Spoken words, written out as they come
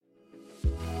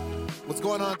What's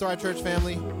going on, Thrive Church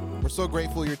family? We're so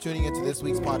grateful you're tuning into this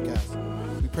week's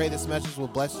podcast. We pray this message will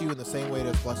bless you in the same way it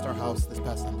has blessed our house this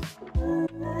past Sunday.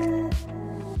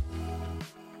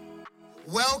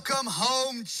 Welcome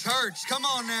home, church. Come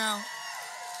on now.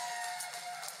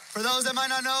 For those that might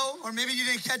not know, or maybe you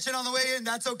didn't catch it on the way in,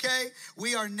 that's okay.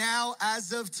 We are now,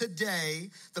 as of today,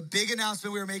 the big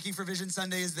announcement we were making for Vision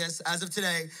Sunday is this. As of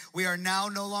today, we are now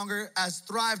no longer as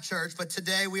Thrive Church, but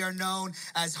today we are known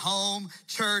as Home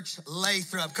Church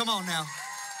Lathrop. Come on now.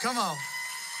 Come on.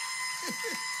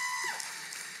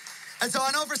 And so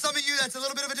I know for some of you, that's a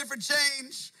little bit of a different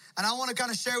change. And I want to kind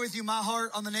of share with you my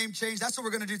heart on the name change. That's what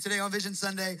we're going to do today on Vision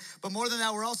Sunday. But more than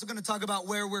that, we're also going to talk about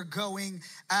where we're going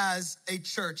as a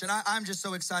church. And I'm just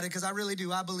so excited because I really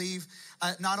do. I believe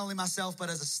not only myself, but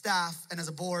as a staff and as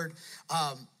a board,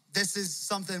 this is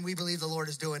something we believe the Lord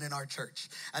is doing in our church.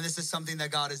 And this is something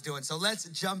that God is doing. So let's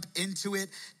jump into it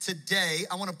today.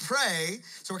 I want to pray.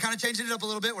 So we're kind of changing it up a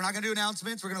little bit. We're not going to do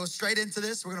announcements. We're going to go straight into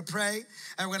this. We're going to pray.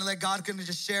 And we're going to let God kind of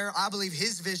just share, I believe,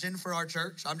 his vision for our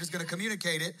church. I'm just going to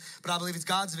communicate it. But I believe it's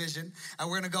God's vision. And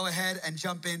we're going to go ahead and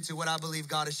jump into what I believe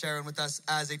God is sharing with us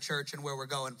as a church and where we're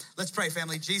going. Let's pray,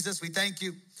 family. Jesus, we thank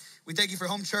you. We thank you for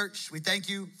Home Church. We thank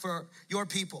you for your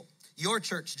people, your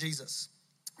church, Jesus.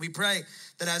 We pray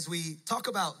that as we talk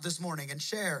about this morning and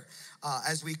share,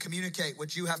 as we communicate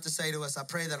what you have to say to us, I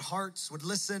pray that hearts would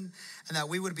listen and that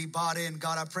we would be bought in.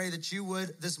 God, I pray that you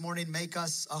would this morning make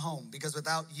us a home, because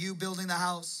without you building the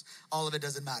house, all of it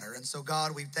doesn't matter. And so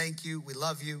God, we thank you, we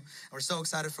love you, and we're so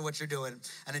excited for what you're doing.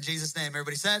 And in Jesus' name,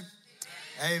 everybody said,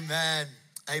 amen. Amen.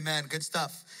 Amen. Good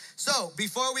stuff. So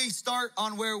before we start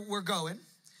on where we're going,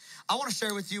 I want to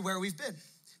share with you where we've been,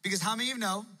 because how many of you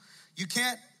know you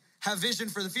can't have vision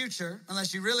for the future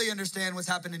unless you really understand what's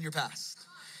happened in your past.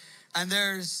 And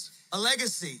there's a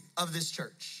legacy of this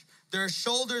church. There are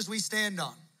shoulders we stand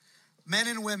on, men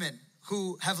and women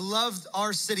who have loved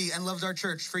our city and loved our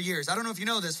church for years. I don't know if you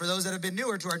know this, for those that have been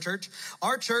newer to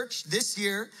our church this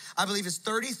year, I believe, is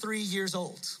 33 years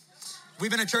old.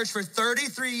 We've been a church for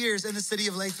 33 years in the city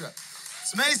of Lathrop.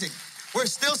 It's amazing. We're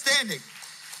still standing.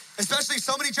 Especially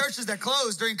so many churches that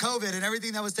closed during COVID and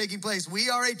everything that was taking place. We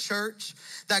are a church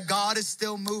that God is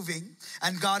still moving,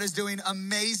 and God is doing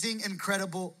amazing,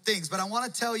 incredible things. But I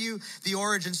want to tell you the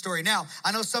origin story. Now,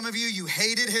 I know some of you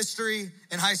hated history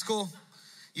in high school.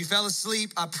 You fell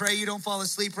asleep. I pray you don't fall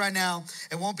asleep right now.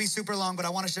 It won't be super long, but I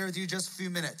want to share with you just a few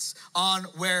minutes on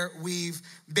where we've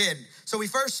been. So we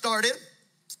first started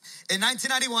in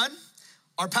 1991.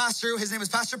 Our pastor, his name is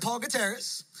Pastor Paul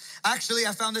Gutierrez. Actually,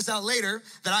 I found this out later,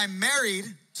 that I'm married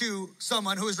to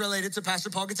someone who is related to Pastor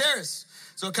Paul Gutierrez.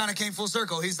 So it kind of came full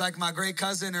circle. He's like my great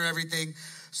cousin or everything.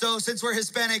 So since we're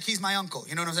Hispanic, he's my uncle.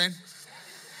 You know what I'm saying?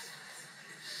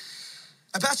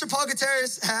 And Pastor Paul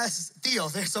Gutierrez has Theo.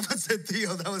 There, someone said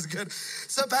Theo. That was good.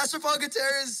 So Pastor Paul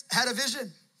Gutierrez had a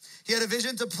vision. He had a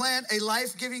vision to plant a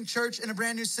life-giving church in a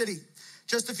brand new city.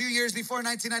 Just a few years before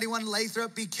 1991,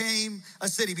 Lathrop became a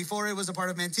city. Before it was a part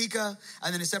of Manteca,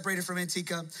 and then it separated from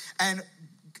Manteca. And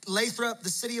Lathrop, the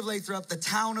city of Lathrop, the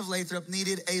town of Lathrop,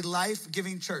 needed a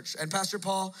life-giving church. And Pastor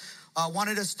Paul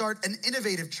wanted to start an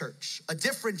innovative church, a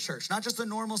different church, not just a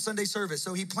normal Sunday service.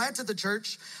 So he planted the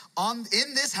church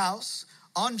in this house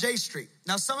on J Street.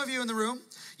 Now, some of you in the room,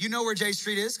 you know where J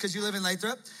Street is because you live in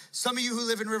Lathrop. Some of you who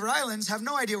live in River Islands have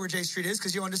no idea where J Street is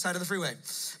because you're on this side of the freeway.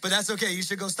 But that's okay. You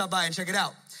should go stop by and check it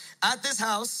out. At this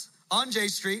house on J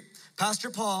Street, Pastor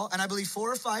Paul and I believe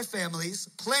 4 or 5 families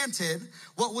planted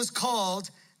what was called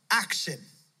Action.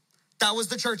 That was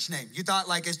the church name. You thought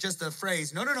like it's just a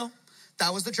phrase. No.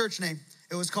 That was the church name.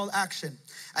 It was called Action.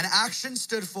 And Action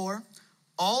stood for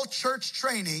All Church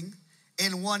Training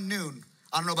in One Noon.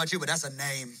 I don't know about you, but that's a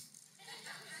name.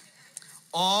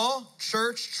 All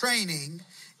Church Training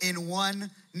in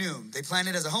One Noon. They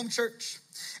planted as a home church,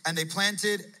 and they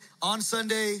planted on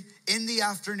Sunday in the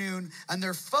afternoon, and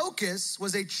their focus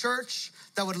was a church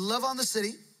that would love on the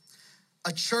city,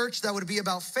 a church that would be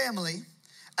about family,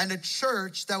 and a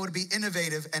church that would be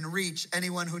innovative and reach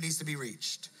anyone who needs to be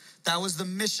reached. That was the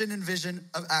mission and vision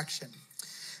of Action.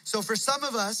 So for some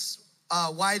of us,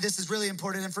 why this is really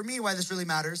important, and for me, why this really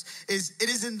matters, is it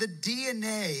is in the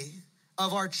DNA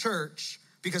of our church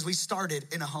because we started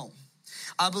in a home.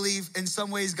 I believe in some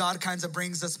ways God kind of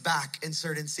brings us back in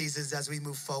certain seasons as we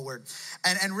move forward.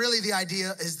 And really the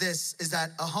idea is this, is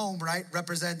that a home, right,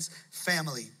 represents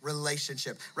family,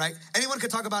 relationship, right? Anyone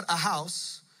could talk about a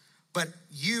house, but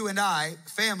you and I,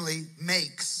 family,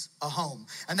 makes a home.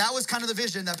 And that was kind of the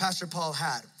vision that Pastor Paul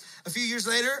had. A few years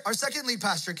later, our second lead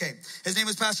pastor came. His name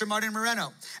was Pastor Martin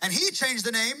Moreno. And he changed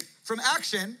the name from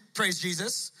Action, praise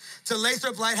Jesus, to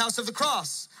Lathrop Lighthouse of the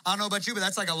Cross. I don't know about you, but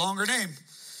that's like a longer name.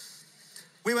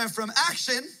 we went from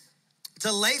Action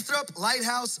to Lathrop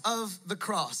Lighthouse of the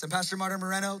Cross. And Pastor Martin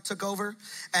Moreno took over.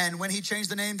 And when he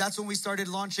changed the name, that's when we started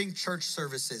launching church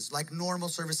services, like normal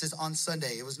services on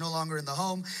Sunday. It was no longer in the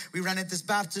home. We rented this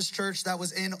Baptist church that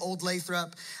was in Old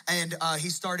Lathrop. And he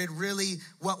started really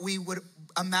what we would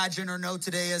imagine or know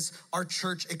today as our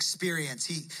church experience.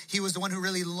 He was the one who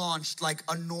really launched like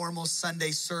a normal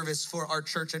Sunday service for our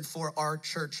church and for our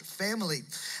church family.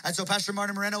 And so Pastor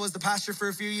Martin Moreno was the pastor for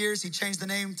a few years. He changed the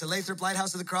name to Lathrop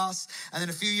Lighthouse of the Cross. And then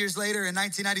a few years later in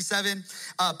 1997,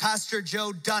 Pastor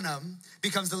Joe Dunham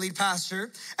becomes the lead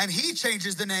pastor, and he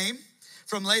changes the name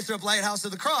from Lathrop Lighthouse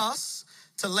of the Cross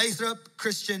to Lathrop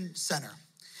Christian Center.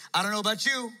 I don't know about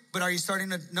you, but are you starting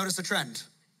to notice a trend?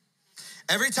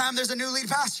 Every time there's a new lead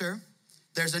pastor,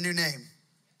 there's a new name.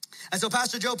 And so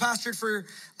Pastor Joe pastored for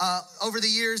over the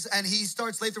years, and he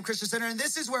starts Lathrop Christian Center. And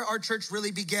this is where our church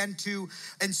really began to,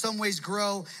 in some ways,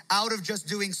 grow out of just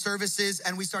doing services.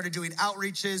 And we started doing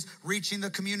outreaches, reaching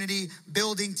the community,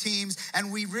 building teams.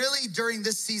 And we really, during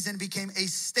this season, became a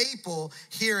staple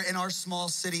here in our small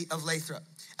city of Lathrop.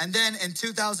 And then in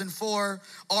 2004,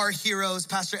 our heroes,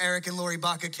 Pastor Eric and Lori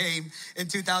Baca, came in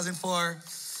 2004.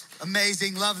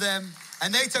 Amazing, love them.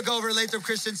 And they took over Lathrop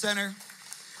Christian Center.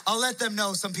 I'll let them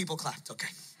know some people clapped, okay.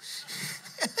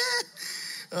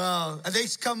 And they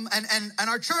come, and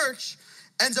our church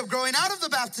ends up growing out of the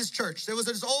Baptist church. There was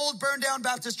this old burned down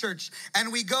Baptist church.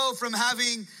 And we go from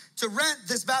having to rent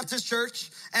this Baptist church,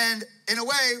 and in a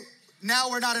way, now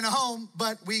we're not in a home,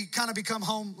 but we kind of become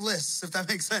homeless, if that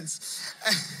makes sense.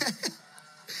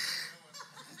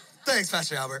 Thanks,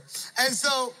 Pastor Albert. And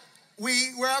so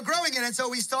we're outgrowing it, and so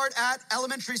we start at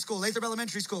elementary school, Lathrop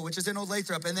Elementary School, which is in Old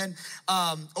Lathrop, and then,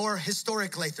 or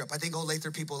historic Lathrop. I think Old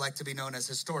Lathrop people like to be known as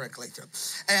historic Lathrop.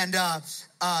 And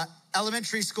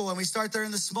elementary school, and we start there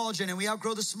in the small gym, and we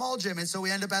outgrow the small gym, and so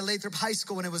we end up at Lathrop High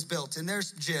School when it was built, in their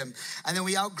gym, and then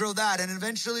we outgrow that, and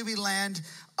eventually we land,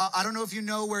 I don't know if you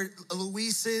know where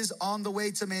Luis is, on the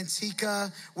way to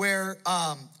Manteca, where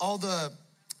all the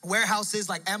warehouses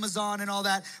like Amazon and all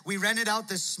that. We rented out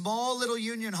this small little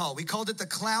union hall. We called it the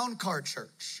Clown Car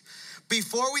Church.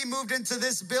 Before we moved into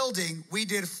this building, we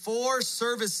did 4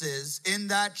 services in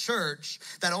that church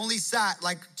that only sat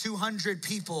like 200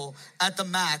 people at the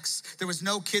max. There was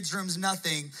no kids' rooms,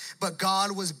 nothing, but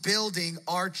God was building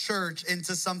our church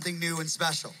into something new and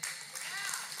special.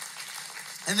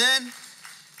 And then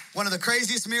one of the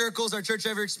craziest miracles our church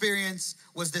ever experienced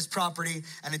was this property.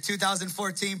 And in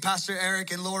 2014, Pastor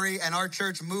Eric and Lori and our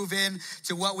church move in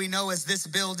to what we know as this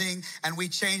building, and we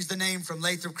changed the name from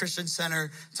Lathrop Christian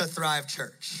Center to Thrive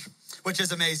Church, which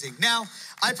is amazing. Now,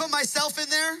 I put myself in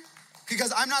there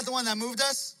because I'm not the one that moved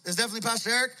us. It's definitely Pastor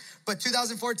Eric. But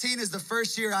 2014 is the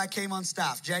first year I came on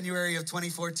staff, January of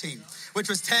 2014, which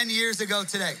was 10 years ago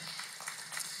today.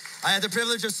 I had the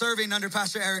privilege of serving under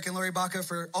Pastor Eric and Lori Baca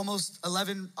for almost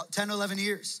 10, 11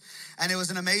 years. And it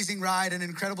was an amazing ride, an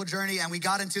incredible journey. And we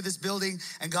got into this building,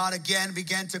 and God again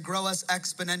began to grow us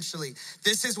exponentially.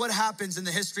 This is what happens in the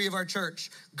history of our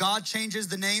church. God changes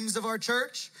the names of our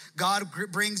church. God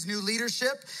brings new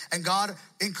leadership, and God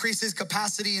increases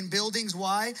capacity in buildings.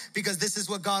 Why? Because this is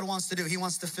what God wants to do. He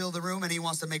wants to fill the room, and he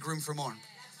wants to make room for more.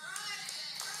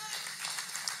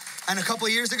 And a couple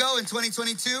of years ago in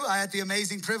 2022, I had the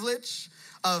amazing privilege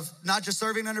of not just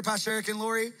serving under Pastor Eric and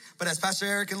Lori, but as Pastor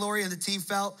Eric and Lori and the team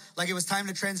felt like it was time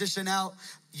to transition out,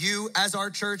 you as our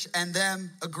church and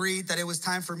them agreed that it was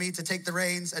time for me to take the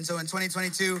reins. And so in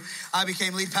 2022, I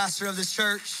became lead pastor of this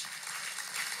church.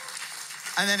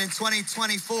 And then in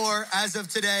 2024, as of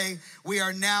today, we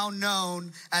are now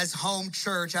known as Home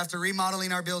Church after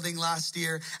remodeling our building last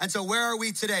year. And so where are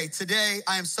we today? Today,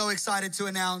 I am so excited to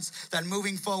announce that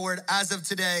moving forward, as of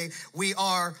today, we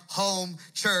are Home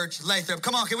Church Lathrop.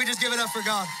 Come on, can we just give it up for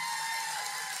God?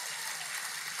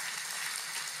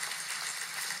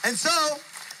 And so,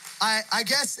 I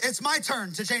guess it's my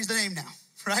turn to change the name now,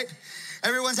 right?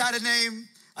 Everyone's had a name.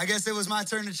 I guess it was my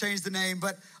turn to change the name,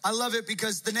 but I love it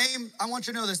because the name, I want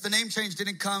you to know this, the name change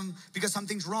didn't come because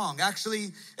something's wrong.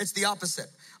 Actually, it's the opposite.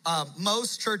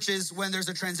 Most churches, when there's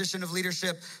a transition of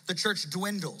leadership, the church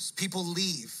dwindles, people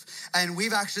leave. And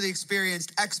we've actually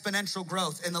experienced exponential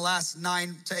growth in the last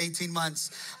 9 to 18 months.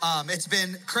 It's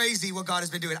been crazy what God has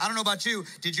been doing. I don't know about you.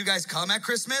 Did you guys come at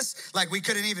Christmas? Like we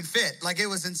couldn't even fit. Like it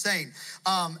was insane.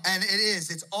 And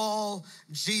it's all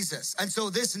Jesus. And so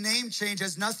this name change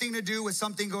has nothing to do with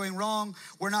something going wrong.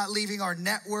 We're not leaving our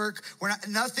network.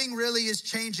 Nothing really is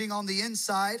changing on the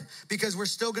inside because we're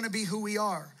still going to be who we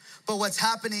are. But what's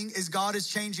happening happening is God is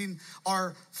changing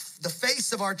the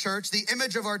face of our church, the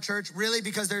image of our church, really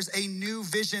because there's a new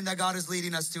vision that God is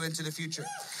leading us to into the future.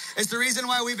 It's the reason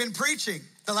why we've been preaching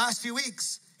the last few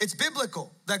weeks. It's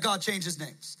biblical that God changes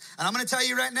names. And I'm gonna tell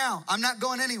you right now, I'm not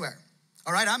going anywhere.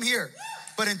 All right, I'm here.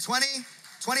 But in 20,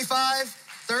 25,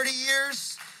 30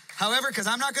 years, however, because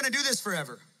I'm not gonna do this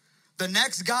forever, the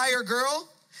next guy or girl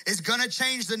is gonna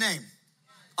change the name.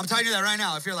 I'm telling you that right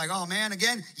now. If you're like, oh man,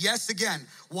 again, yes, again.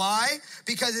 Why?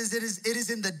 Because it is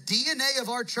in the DNA of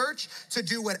our church to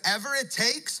do whatever it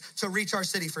takes to reach our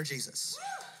city for Jesus.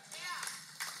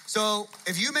 So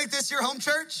if you make this your home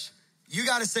church, you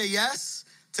gotta say yes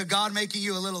to God making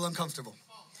you a little uncomfortable.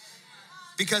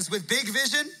 Because with big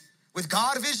vision, with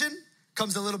God vision,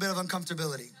 comes a little bit of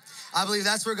uncomfortability. I believe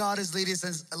that's where God is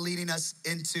leading us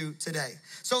into today.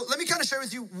 So let me kind of share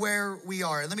with you where we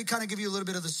are. And let me kind of give you a little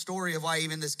bit of the story of why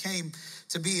even this came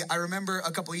to be. I remember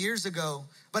a couple years ago,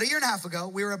 about a year and a half ago,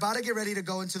 we were about to get ready to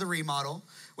go into the remodel,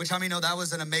 which how many know that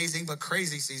was an amazing but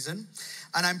crazy season.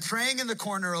 And I'm praying in the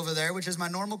corner over there, which is my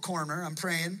normal corner. I'm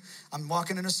praying. I'm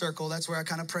walking in a circle. That's where I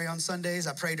kind of pray on Sundays.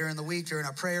 I pray during the week, during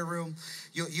our prayer room.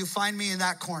 You find me in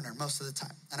that corner most of the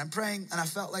time. And I'm praying, and I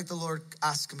felt like the Lord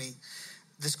asked me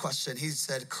this question. He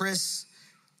said, Chris,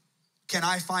 can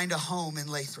I find a home in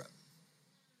Lathrop?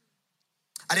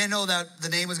 I didn't know that the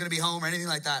name was gonna be home or anything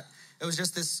like that. It was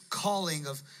just this calling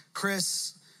of,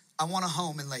 Chris, I want a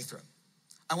home in Lathrop.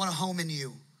 I want a home in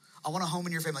you. I want a home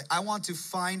in your family. I want to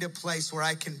find a place where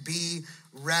I can be,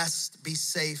 rest, be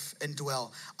safe, and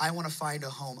dwell. I want to find a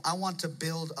home. I want to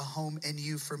build a home in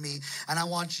you for me, and I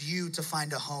want you to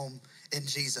find a home in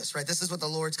Jesus, right? This is what the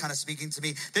Lord's kind of speaking to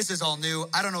me. This is all new.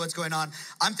 I don't know what's going on.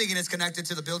 I'm thinking it's connected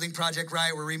to the building project,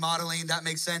 right? We're remodeling. That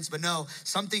makes sense. But no,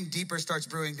 something deeper starts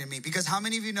brewing in me. Because how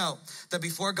many of you know that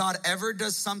before God ever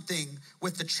does something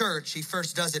with the church, he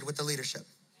first does it with the leadership?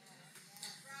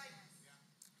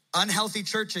 Unhealthy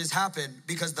churches happen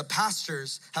because the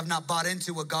pastors have not bought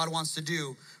into what God wants to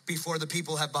do before the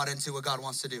people have bought into what God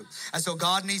wants to do. And so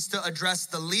God needs to address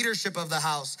the leadership of the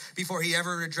house before he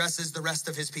ever addresses the rest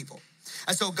of his people.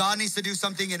 And so God needs to do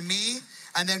something in me,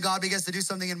 and then God begins to do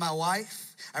something in my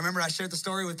wife. I remember I shared the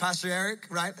story with Pastor Eric,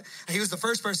 right? He was the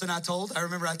first person I told. I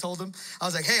remember I told him, I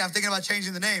was like, hey, I'm thinking about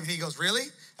changing the name. And he goes, really?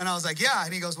 And I was like, yeah.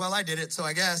 And he goes, well, I did it, so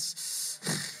I guess.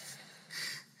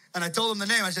 And I told him the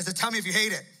name. I just said, tell me if you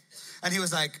hate it. And he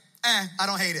was like, I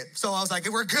don't hate it. So I was like,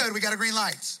 we're good. We got a green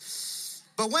light.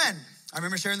 But when? I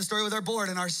remember sharing the story with our board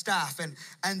and our staff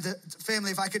and the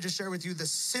family, if I could just share with you the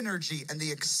synergy and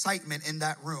the excitement in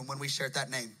that room when we shared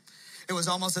that name. It was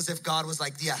almost as if God was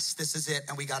like, yes, this is it,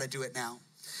 and we got to do it now.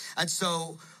 And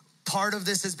so part of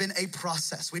this has been a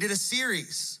process. We did a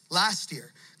series last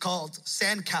year called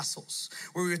Sandcastles,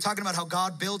 where we were talking about how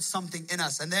God builds something in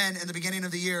us. And then in the beginning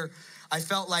of the year, I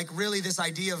felt like really this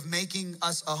idea of making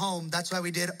us a home, that's why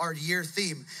we did our year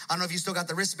theme. I don't know if you still got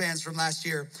the wristbands from last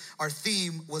year. Our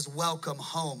theme was Welcome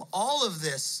Home. All of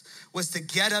this was to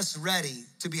get us ready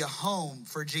to be a home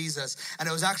for Jesus. And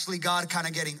it was actually God kind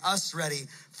of getting us ready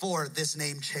for this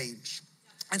name change.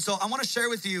 And so I want to share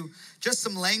with you just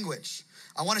some language.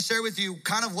 I want to share with you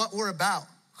kind of what we're about,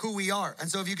 who we are. And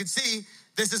so if you can see,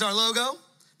 this is our logo.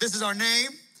 This is our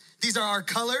name. These are our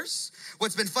colors.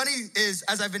 What's been funny is,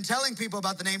 as I've been telling people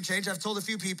about the name change, I've told a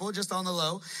few people just on the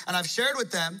low, and I've shared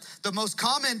with them, the most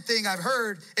common thing I've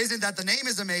heard isn't that the name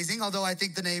is amazing, although I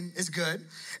think the name is good.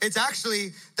 It's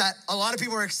actually that a lot of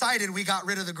people are excited we got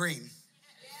rid of the green.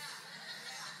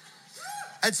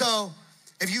 And so,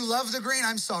 if you love the green,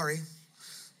 I'm sorry,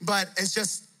 but it's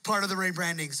just part of the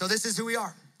rebranding. So this is who we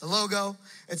are. The logo,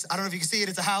 I don't know if you can see it,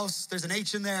 it's a house. There's an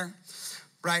H in there.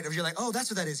 Right? If you're like, oh, that's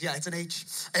what that is. Yeah, it's an H.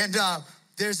 And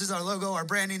this is our logo, our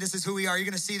branding. This is who we are. You're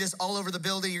going to see this all over the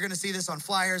building. You're going to see this on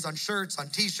flyers, on shirts, on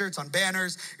t-shirts, on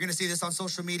banners. You're going to see this on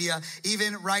social media.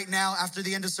 Even right now, after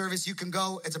the end of service, you can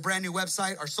go. It's a brand new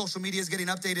website. Our social media is getting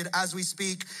updated as we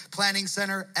speak. Planning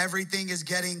Center, everything is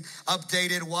getting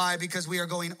updated. Why? Because we are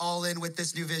going all in with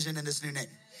this new vision and this new name.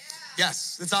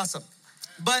 Yes, it's awesome.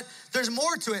 But there's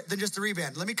more to it than just a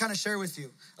rebrand. Let me kind of share with you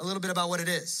a little bit about what it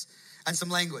is and some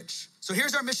language. So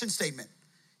here's our mission statement.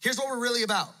 Here's what we're really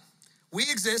about. We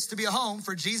exist to be a home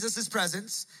for Jesus's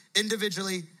presence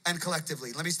individually and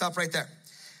collectively. Let me stop right there.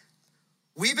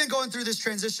 We've been going through this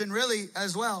transition really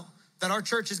as well, that our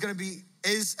church is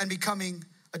becoming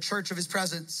a church of his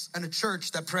presence and a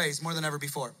church that prays more than ever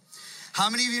before. How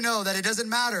many of you know that it doesn't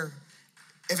matter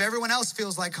if everyone else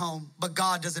feels like home, but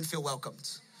God doesn't feel welcomed?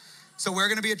 So we're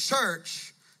gonna be a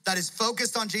church that is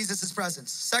focused on Jesus's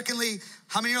presence. Secondly,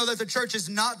 how many know that the church is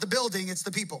not the building, it's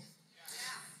the people?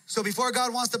 So before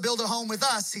God wants to build a home with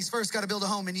us, he's first got to build a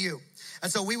home in you.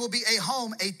 And so we will be a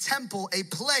home, a temple, a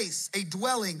place, a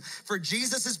dwelling for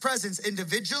Jesus's presence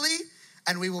individually,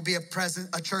 and we will be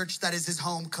a church that is his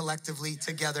home collectively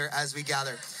together as we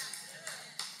gather.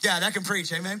 Yeah, that can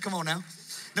preach, amen? Come on now.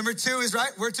 Number 2 is,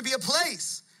 right, we're to be a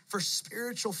place for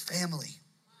spiritual family.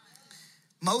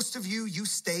 Most of you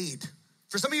stayed.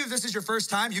 For some of you, if this is your first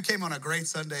time, you came on a great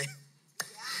Sunday.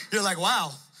 You're like,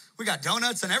 wow, we got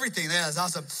donuts and everything. Yeah, that's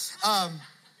awesome.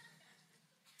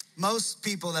 Most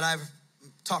people that I've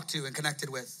talked to and connected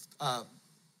with,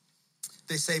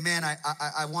 they say, man,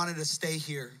 I wanted to stay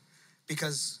here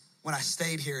because when I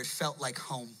stayed here, it felt like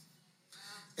home.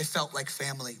 It felt like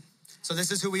family. So this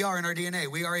is who we are in our DNA.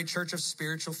 We are a church of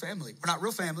spiritual family. We're not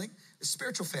real family, it's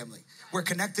spiritual family. We're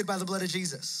connected by the blood of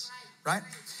Jesus, right?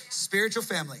 Spiritual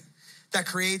family that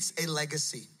creates a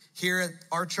legacy. Here at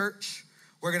our church,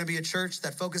 we're gonna be a church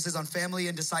that focuses on family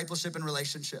and discipleship and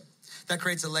relationship. That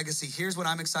creates a legacy. Here's what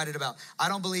I'm excited about. I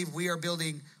don't believe we are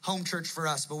building home church for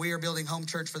us, but we are building home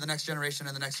church for the next generation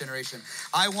and the next generation.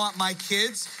 I want my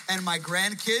kids and my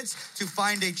grandkids to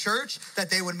find a church that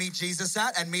they would meet Jesus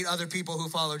at and meet other people who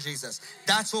follow Jesus.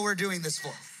 That's what we're doing this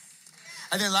for.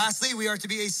 And then lastly, we are to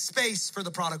be a space for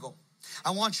the prodigal. I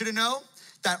want you to know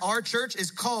that our church is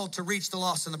called to reach the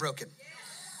lost and the broken.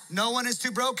 No one is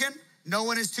too broken. No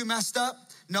one is too messed up.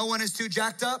 No one is too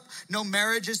jacked up. No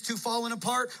marriage is too fallen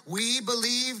apart. We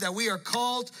believe that we are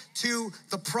called to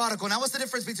the prodigal. Now, what's the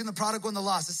difference between the prodigal and the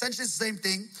lost? Essentially, it's the same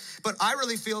thing, but I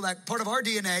really feel that part of our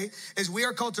DNA is we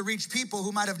are called to reach people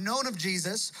who might have known of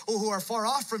Jesus or who are far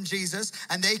off from Jesus,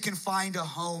 and they can find a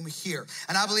home here.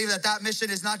 And I believe that that mission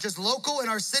is not just local in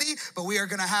our city, but we are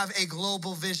gonna have a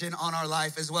global vision on our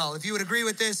life as well. If you would agree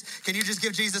with this, can you just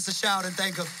give Jesus a shout and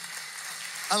thank him?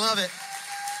 I love it.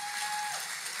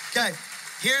 Okay.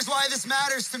 Here's why this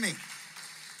matters to me.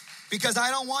 Because I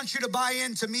don't want you to buy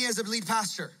into me as a lead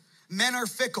pastor. Men are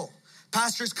fickle.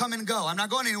 Pastors come and go. I'm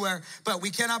not going anywhere, but we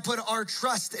cannot put our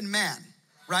trust in man,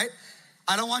 right?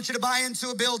 I don't want you to buy into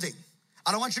a building.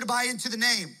 I don't want you to buy into the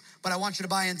name, but I want you to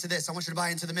buy into this. I want you to buy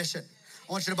into the mission.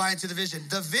 I want you to buy into the vision.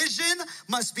 The vision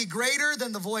must be greater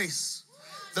than the voice.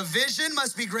 The vision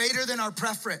must be greater than our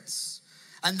preference.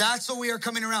 And that's what we are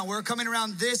coming around. We're coming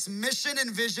around this mission and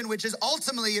vision, which is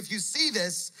ultimately, if you see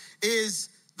this, is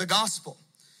the gospel.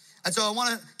 And so I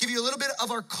want to give you a little bit of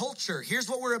our culture. Here's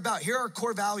what we're about. Here are our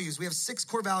core values. We have 6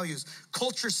 core values,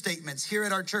 culture statements here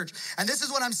at our church. And this is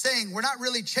what I'm saying. We're not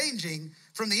really changing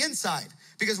from the inside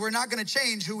because we're not going to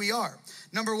change who we are.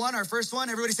 Number 1, our first one,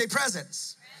 everybody say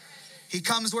presence. He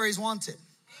comes where he's wanted.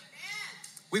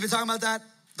 We've been talking about that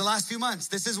the last few months.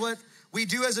 This is what we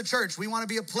do as a church. We want to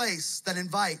be a place that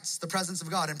invites the presence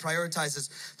of God and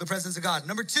prioritizes the presence of God.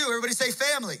 Number 2, everybody say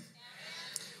family.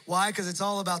 Why? Because it's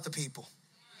all about the people.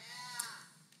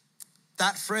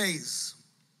 That phrase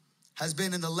has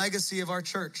been in the legacy of our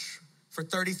church for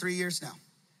 33 years now.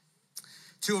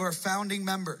 2 of our founding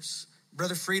members,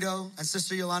 Brother Frito and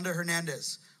Sister Yolanda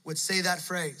Hernandez, would say that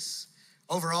phrase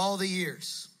over all the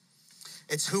years.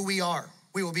 It's who we are.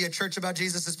 We will be a church about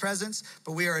Jesus' presence,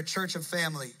 but we are a church of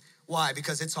family. Why?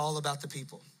 Because it's all about the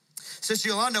people. Sister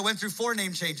Yolanda went through 4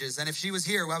 name changes. And if she was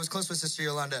here, I was close with Sister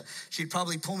Yolanda, she'd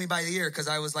probably pull me by the ear because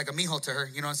I was like a mijo to her.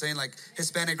 You know what I'm saying? Like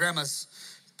Hispanic grandmas,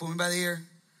 pull me by the ear,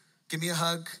 give me a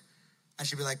hug. And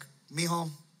she'd be like, mijo,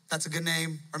 that's a good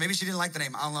name. Or maybe she didn't like the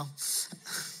name, I don't know.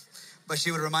 But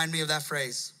she would remind me of that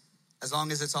phrase, as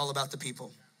long as it's all about the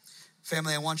people.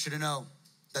 Family, I want you to know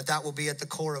that that will be at the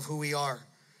core of who we are.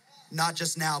 Not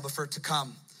just now, but for it to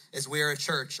come. Is we are a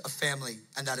church, a family,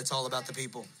 and that it's all about the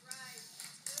people.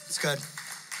 It's good.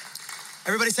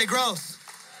 Everybody say growth.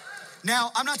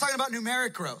 Now, I'm not talking about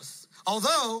numeric growth,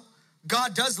 although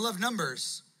God does love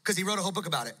numbers because he wrote a whole book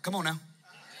about it. Come on now.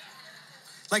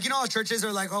 Like, you know how churches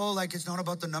are like, oh, like it's not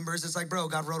about the numbers. It's like, bro,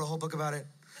 God wrote a whole book about it.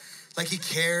 Like he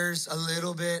cares a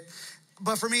little bit.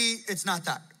 But for me, it's not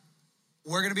that.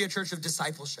 We're going to be a church of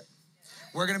discipleship.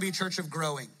 We're going to be a church of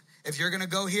growing. If you're going to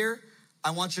go here, I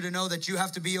want you to know that you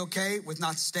have to be okay with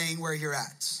not staying where you're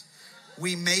at.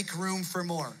 We make room for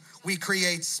more. We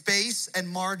create space and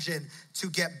margin to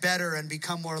get better and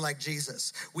become more like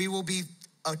Jesus. We will be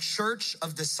a church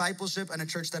of discipleship and a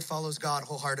church that follows God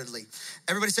wholeheartedly.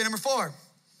 Everybody say number 4.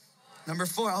 Number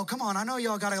 4. Oh, come on. I know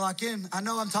y'all got to lock in. I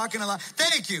know I'm talking a lot.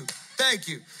 Thank you. Thank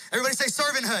you. Everybody say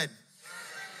servanthood.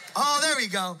 Oh, there we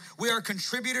go. We are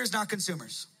contributors, not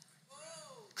consumers.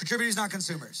 Contributors, not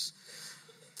consumers.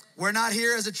 We're not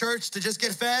here as a church to just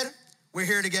get fed. We're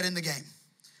here to get in the game.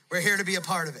 We're here to be a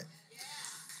part of it.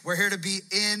 We're here to be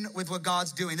in with what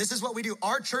God's doing. This is what we do.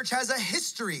 Our church has a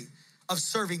history of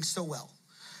serving so well.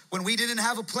 When we didn't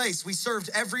have a place, we served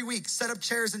every week, set up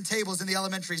chairs and tables in the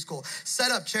elementary school, set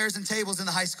up chairs and tables in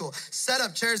the high school, set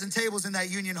up chairs and tables in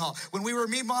that union hall. When we were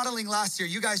remodeling last year,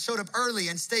 you guys showed up early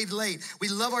and stayed late. We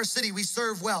love our city. We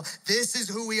serve well. This is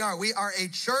who we are. We are a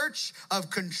church of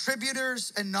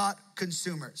contributors and not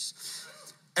consumers.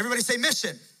 Everybody say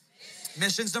mission.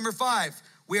 Mission's number 5.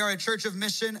 We are a church of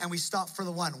mission and we stop for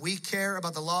the one. We care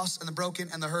about the lost and the broken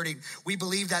and the hurting. We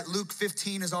believe that Luke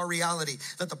 15 is our reality,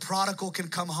 that the prodigal can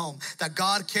come home, that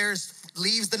God cares,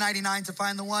 leaves the 99 to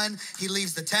find the one, he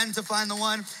leaves the 10 to find the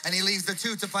one, and he leaves the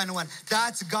 2 to find the one.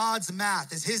 That's God's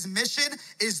math, is his mission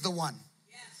is the one.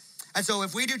 Yes. And so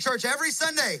if we do church every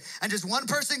Sunday and just one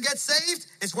person gets saved,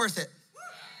 it's worth it.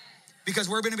 Because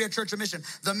we're gonna be a church of mission.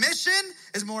 The mission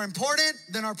is more important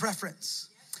than our preference.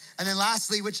 And then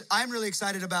lastly, which I'm really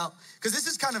excited about, because this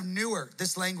is kind of newer,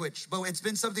 this language, but it's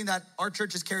been something that our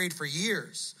church has carried for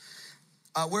years.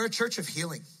 We're a church of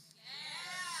healing.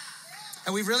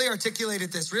 And we've really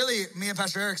articulated this. Really, me and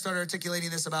Pastor Eric started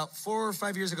articulating this about 4 or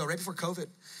 5 years ago, right before COVID,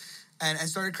 and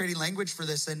started creating language for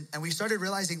this. And we started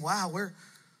realizing, wow,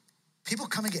 people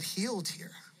come and get healed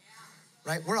here,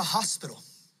 right? We're a hospital.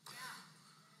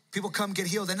 People come get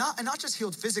healed, and not just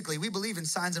healed physically. We believe in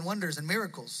signs and wonders and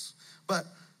miracles, but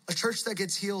a church that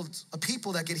gets healed, a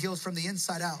people that get healed from the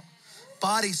inside out.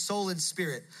 Body, soul, and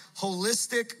spirit.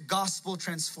 Holistic, gospel,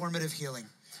 transformative healing.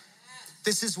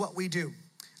 This is what we do,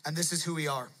 and this is who we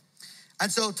are.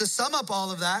 And so to sum up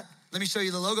all of that, let me show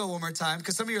you the logo one more time,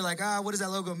 because some of you are like, what does that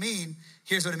logo mean?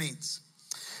 Here's what it means.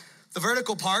 The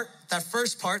vertical part, that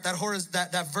first part,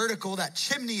 that vertical, that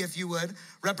chimney, if you would,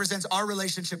 represents our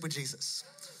relationship with Jesus,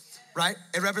 right?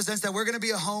 It represents that we're gonna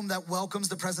be a home that welcomes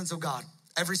the presence of God.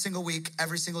 Every single week,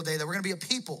 every single day, that we're gonna be a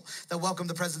people that welcome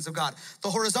the presence of God. The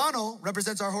horizontal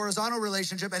represents our horizontal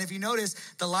relationship. And if you notice,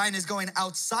 the line is going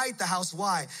outside the house.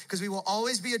 Why? Because we will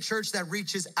always be a church that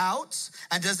reaches out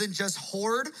and doesn't just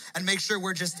hoard and make sure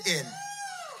we're just in.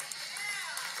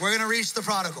 We're gonna reach the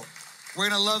prodigal. We're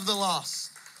gonna love the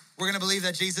lost. We're gonna believe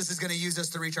that Jesus is gonna use us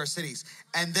to reach our cities.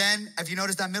 And then, if you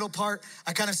notice that middle part,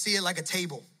 I kind of see it like a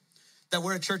table, that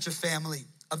we're a church of family,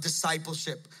 of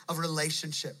discipleship, of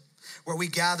relationship, where we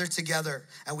gather together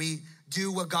and we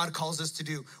do what God calls us to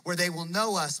do, where they will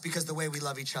know us because of the way we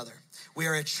love each other. We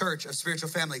are a church of spiritual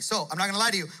family. So I'm not gonna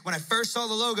lie to you, when I first saw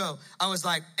the logo, I was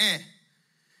like,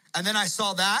 And then I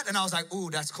saw that and I was like, ooh,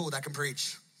 that's cool, that can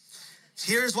preach.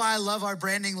 Here's why I love our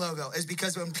branding logo, is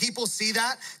because when people see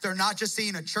that, they're not just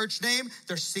seeing a church name,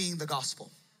 they're seeing the gospel.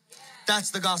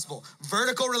 That's the gospel.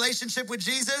 Vertical relationship with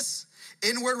Jesus,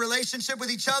 inward relationship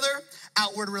with each other,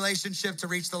 outward relationship to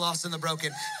reach the lost and the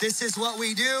broken. This is what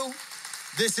we do.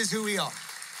 This is who we are.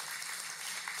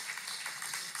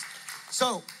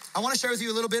 So I want to share with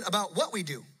you a little bit about what we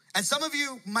do. And some of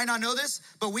you might not know this,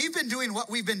 but we've been doing what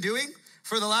we've been doing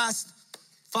for the last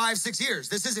 5-6 years.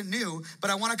 This isn't new, but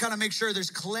I want to kind of make sure there's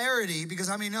clarity, because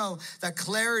how many know that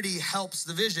clarity helps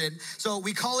the vision? So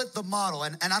we call it the model.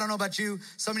 And I don't know about you,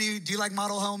 some of you, do you like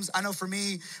model homes? I know for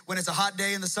me, when it's a hot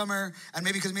day in the summer, and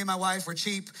maybe because me and my wife were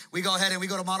cheap, we go ahead and we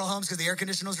go to model homes because the air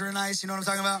conditioners are nice. You know what I'm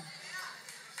talking about?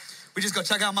 We just go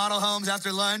check out model homes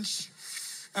after lunch.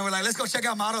 And we're like, let's go check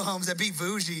out model homes that be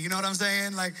bougie. You know what I'm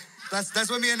saying? Like,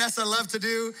 that's what me and Nessa love to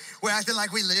do. We're acting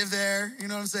like we live there. You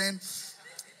know what I'm saying?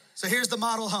 So here's the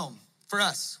model home for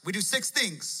us. We do 6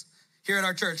 things here at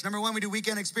our church. Number 1, we do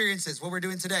weekend experiences, what we're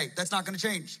doing today. That's not gonna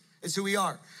change. It's who we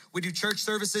are. We do church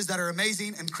services that are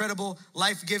amazing, incredible,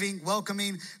 life-giving,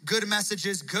 welcoming, good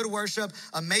messages, good worship,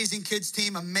 amazing kids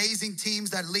team, amazing teams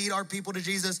that lead our people to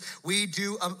Jesus. We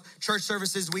do church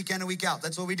services week in and week out.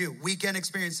 That's what we do, weekend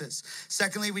experiences.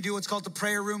 Secondly, we do what's called the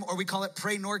prayer room, or we call it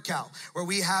Pray NorCal, where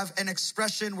we have an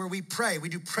expression where we pray. We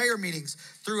do prayer meetings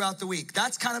throughout the week.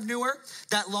 That's kind of newer.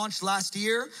 That launched last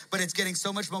year, but it's getting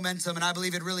so much momentum, and I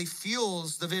believe it really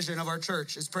fuels the vision of our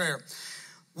church is prayer.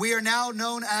 We are now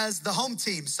known as the home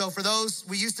team. So for those,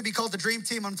 we used to be called the dream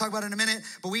team. I'm gonna talk about it in a minute,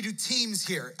 but we do teams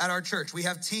here at our church. We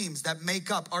have teams that make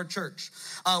up our church.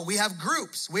 We have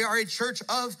groups. We are a church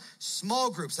of small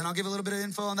groups, and I'll give a little bit of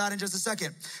info on that in just a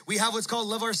second. We have what's called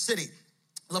Love Our City.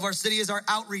 Love Our City is our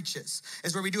outreaches,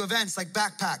 is where we do events like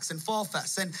backpacks and fall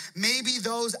fests. And maybe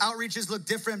those outreaches look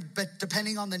different but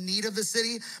depending on the need of the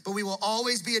city, but we will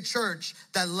always be a church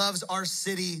that loves our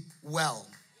city well.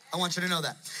 I want you to know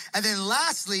that. And then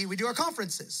lastly, we do our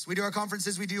conferences. We do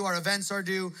our events are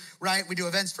due, right? We do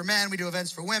events for men, we do events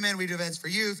for women, we do events for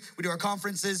youth, we do our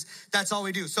conferences. That's all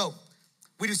we do. So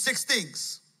we do 6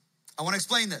 things. I want to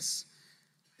explain this.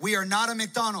 We are not a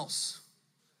McDonald's.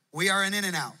 We are an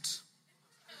In-N-Out.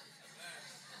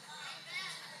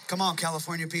 Come on,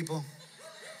 California people.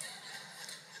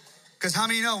 Because how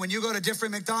many know when you go to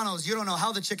different McDonald's, you don't know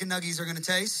how the chicken nuggies are gonna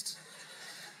taste.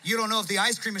 You don't know if the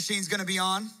ice cream machine's gonna be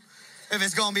on, if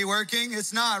it's gonna be working.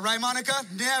 It's not, right, Monica?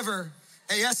 Never.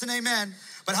 Hey, yes and amen.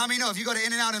 But how many know if you go to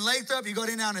In-N-Out in Lathrop, you go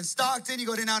to In-N-Out in Stockton, you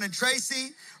go to In-N-Out in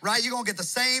Tracy, right? You're gonna get the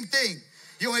same thing.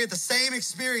 You're gonna get the same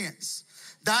experience.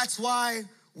 That's why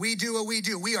we do what we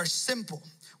do. We are simple.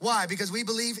 Why? Because we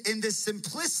believe in this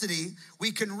simplicity,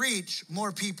 we can reach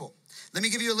more people. Let me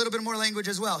give you a little bit more language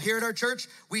as well. Here at our church,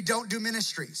 we don't do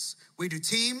ministries. We do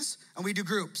teams and we do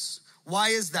groups. Why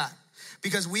is that?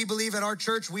 Because we believe at our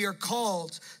church, we are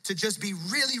called to just be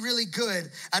really, really good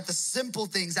at the simple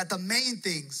things, at the main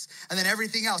things, and then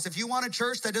everything else. If you want a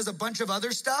church that does a bunch of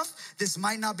other stuff, this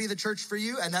might not be the church for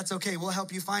you, and that's okay. We'll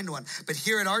help you find one. But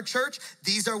here at our church,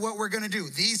 these are what we're gonna do.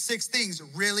 These 6 things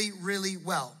really, really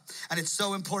well. And it's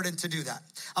so important to do that.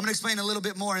 I'm gonna explain a little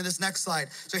bit more in this next slide.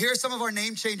 So here are some of our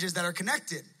name changes that are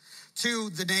connected to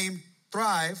the name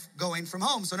Thrive going from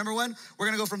home. So number 1, we're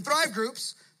gonna go from Thrive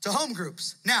groups to home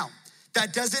groups. Now,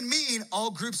 that doesn't mean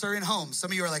all groups are in homes.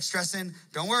 Some of you are like stressing.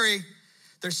 Don't worry.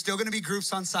 There's still gonna be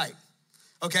groups on site,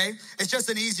 okay? It's just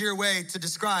an easier way to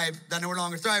describe that we're no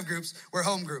longer Thrive groups, we're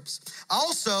home groups.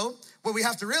 Also, what we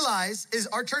have to realize is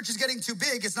our church is getting too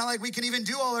big. It's not like we can even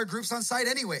do all our groups on site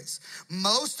anyways.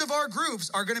 Most of our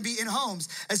groups are gonna be in homes,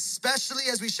 especially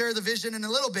as we share the vision in a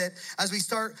little bit, as we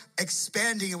start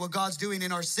expanding in what God's doing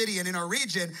in our city and in our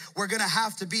region, we're gonna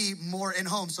have to be more in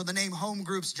homes. So the name home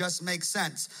groups just makes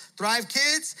sense. Thrive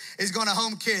Kids is going to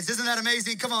Home Kids. Isn't that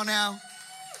amazing? Come on now.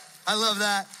 I love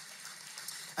that.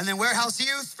 And then Warehouse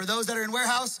Youth, for those that are in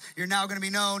Warehouse, you're now gonna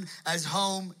be known as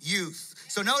Home Youth.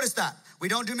 So notice that. We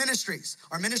don't do ministries.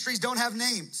 Our ministries don't have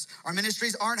names. Our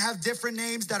ministries have different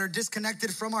names that are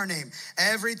disconnected from our name.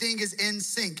 Everything is in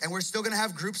sync, and we're still gonna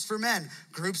have groups for men,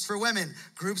 groups for women,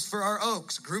 groups for our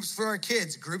Oaks, groups for our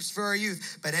kids, groups for our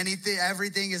youth, but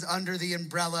everything is under the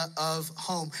umbrella of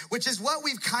home, which is what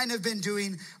we've kind of been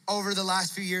doing over the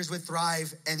last few years with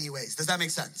Thrive anyways. Does that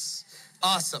make sense?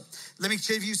 Awesome. Let me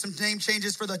give you some name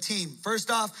changes for the team.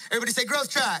 First off, everybody say Growth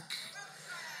Track.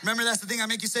 Remember, that's the thing I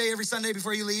make you say every Sunday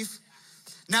before you leave?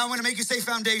 Now I'm gonna make you say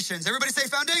Foundations. Everybody say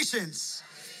Foundations.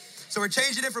 So we're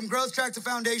changing it from Growth Track to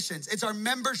Foundations. It's our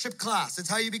membership class. It's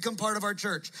how you become part of our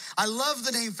church. I love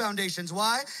the name Foundations.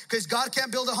 Why? Because God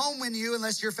can't build a home in you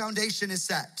unless your foundation is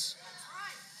set.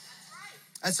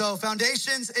 And so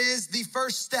Foundations is the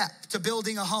first step to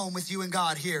building a home with you and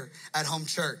God here at Home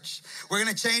Church. We're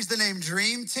gonna change the name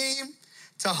Dream Team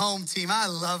to Home Team. I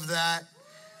love that.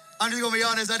 I'm just gonna be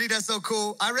honest, I think that's so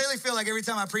cool. I really feel like every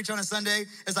time I preach on a Sunday,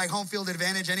 it's like home field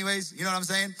advantage anyways, you know what I'm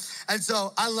saying? And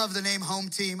so I love the name Home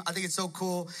Team. I think it's so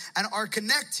cool. And our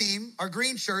Connect team, our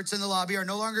green shirts in the lobby are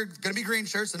no longer gonna be green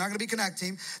shirts. They're not gonna be Connect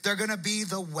team. They're gonna be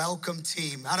the Welcome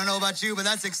Team. I don't know about you, but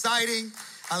that's exciting.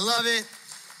 I love it.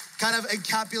 Kind of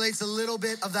encapsulates a little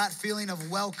bit of that feeling of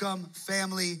welcome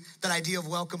family, that idea of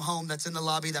welcome home that's in the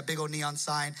lobby, that big old neon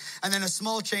sign. And then a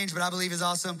small change, but I believe is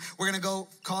awesome. We're gonna go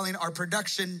calling our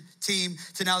production team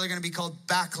to now they're gonna be called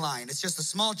Backline. It's just a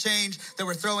small change that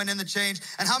we're throwing in the change.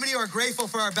 And how many are grateful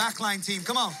for our Backline team?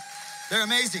 Come on, they're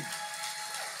amazing.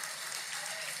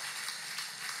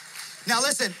 Now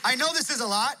listen, I know this is a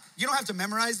lot. You don't have to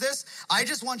memorize this. I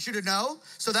just want you to know,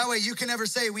 so that way you can never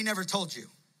say, we never told you.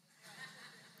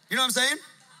 You know what I'm saying?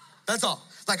 That's all.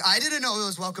 Like, I didn't know it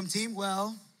was Welcome Team.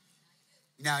 Well,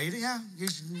 now you did, yeah, you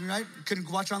right? Couldn't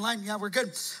watch online. Yeah, we're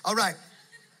good. All right.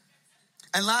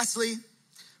 And lastly,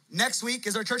 next week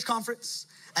is our church conference.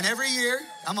 And every year,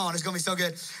 I'm on, it's gonna be so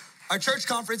good. Our church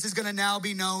conference is gonna now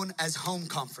be known as Home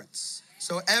Conference.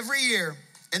 So every year,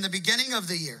 in the beginning of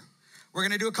the year, we're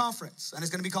gonna do a conference, and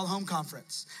it's gonna be called Home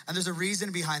Conference. And there's a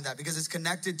reason behind that, because it's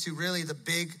connected to really the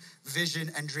big vision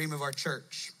and dream of our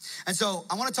church. And so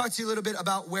I wanna talk to you a little bit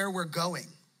about where we're going.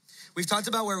 We've talked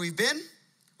about where we've been,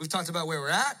 we've talked about where we're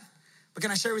at, but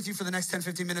can I share with you for the next 10,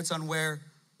 15 minutes on where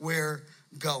we're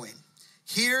going?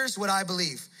 Here's what I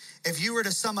believe. If you were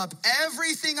to sum up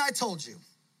everything I told you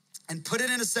and put it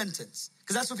in a sentence,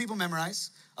 because that's what people memorize,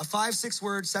 a 5, 6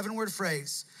 word, 7 word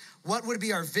phrase, what would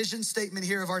be our vision statement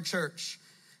here of our church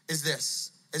is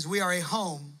this, is we are a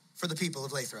home for the people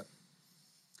of Lathrop.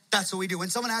 That's what we do.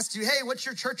 When someone asks you, hey, what's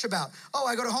your church about? Oh,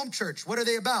 I go to Home Church. What are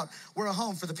they about? We're a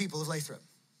home for the people of Lathrop.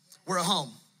 We're a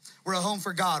home. We're a home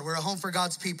for God. We're a home for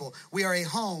God's people. We are a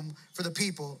home for the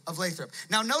people of Lathrop.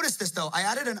 Now notice this though, I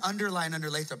added an underline under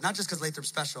Lathrop, not just because Lathrop's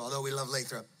special, although we love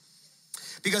Lathrop,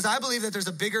 because I believe that there's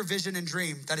a bigger vision and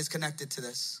dream that is connected to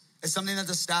this. It's something that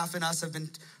the staff and us have been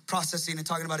processing and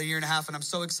talking about a year and a half, and I'm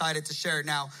so excited to share it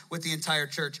now with the entire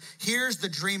church. Here's the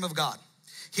dream of God.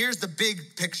 here's the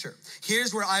big picture.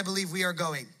 Here's where I believe we are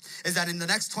going, is that in the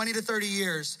next 20 to 30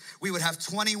 years, we would have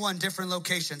 21 different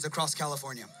locations across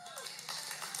California.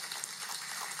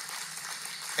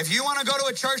 If you want to go to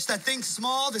a church that thinks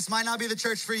small, this might not be the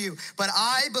church for you. But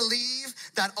I believe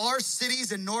that our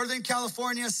cities in Northern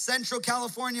California, Central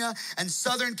California, and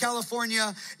Southern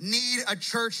California need a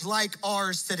church like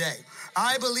ours today.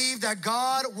 I believe that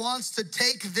God wants to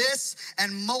take this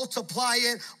and multiply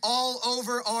it all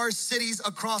over our cities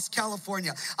across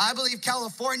California. I believe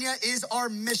California is our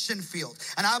mission field.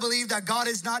 And I believe that God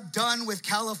is not done with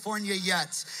California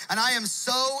yet. And I am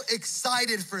so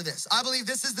excited for this. I believe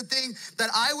this is the thing that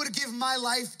I would give my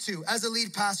life to as a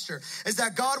lead pastor, is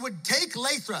that God would take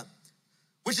Lathrop,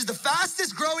 which is the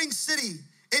fastest growing city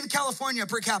in California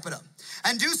per capita,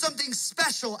 and do something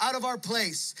special out of our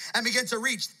place and begin to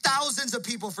reach thousands of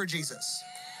people for Jesus.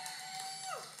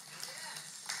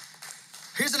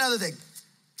 Here's another thing.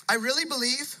 I really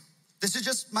believe, this is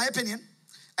just my opinion,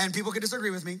 and people can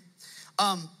disagree with me,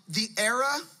 the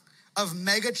era of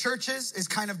mega churches is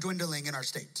kind of dwindling in our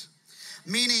state.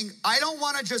 Meaning, I don't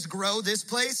want to just grow this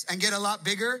place and get a lot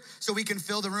bigger so we can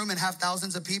fill the room and have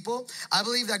thousands of people. I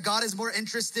believe that God is more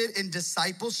interested in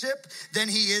discipleship than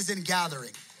he is in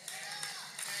gathering.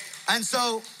 And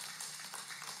so,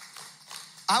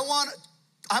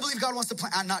 I believe God wants to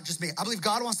plant, not just me, I believe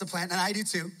God wants to plant, and I do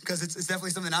too, because it's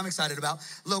definitely something I'm excited about,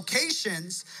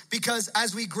 locations, because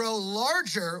as we grow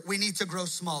larger, we need to grow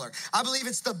smaller. I believe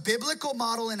it's the biblical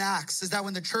model in Acts, is that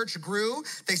when the church grew,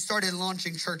 they started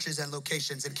launching churches and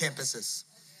locations and campuses.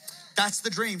 That's the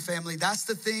dream, family. That's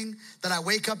the thing that I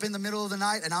wake up in the middle of the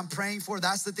night and I'm praying for.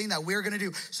 That's the thing that we're gonna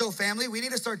do. So family, we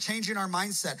need to start changing our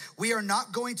mindset. We are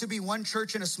not going to be one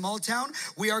church in a small town.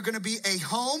 We are gonna be a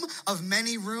home of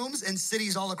many rooms in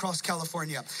cities all across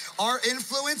California. Our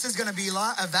influence is gonna be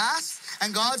vast,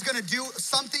 and God's gonna do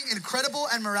something incredible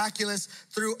and miraculous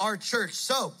through our church.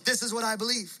 So this is what I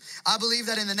believe. I believe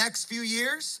that in the next few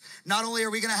years, not only are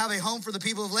we gonna have a home for the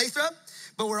people of Lathrop,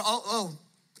 but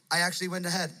I actually went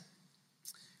ahead.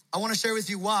 I want to share with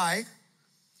you why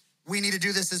we need to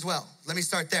do this as well. Let me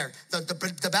start there. The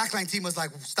backline team was like,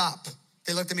 stop.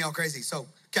 They looked at me all crazy. So,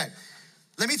 okay.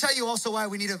 Let me tell you also why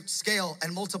we need to scale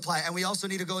and multiply, and we also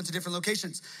need to go into different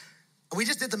locations. We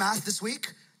just did the math this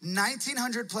week.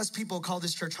 1,900 plus people call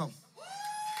this church home.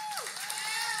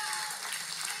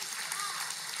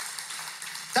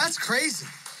 That's crazy.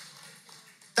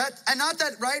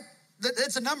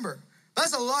 It's a number.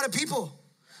 That's a lot of people.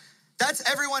 That's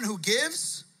everyone who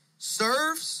gives,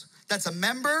 serves, that's a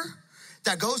member,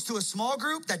 that goes to a small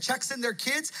group, that checks in their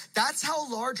kids. That's how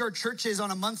large our church is on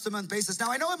a month-to-month basis.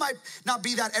 Now, I know it might not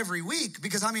be that every week,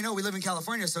 because how many know we live in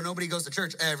California, so nobody goes to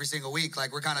church every single week.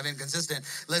 Like, we're kind of inconsistent,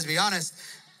 let's be honest,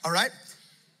 all right?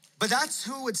 But that's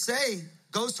who would say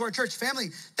goes to our church family.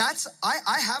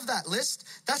 I have that list.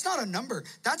 That's not a number.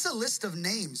 That's a list of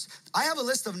names. I have a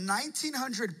list of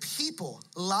 1,900 people,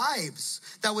 lives,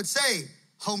 that would say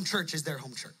home church is their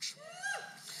home church.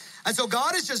 And so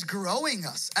God is just growing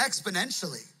us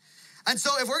exponentially. And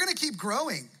so if we're gonna keep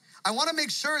growing, I wanna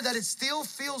make sure that it still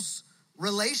feels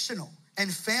relational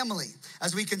and family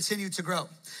as we continue to grow.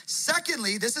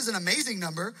 Secondly, this is an amazing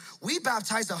number. We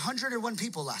baptized 101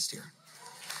 people last year.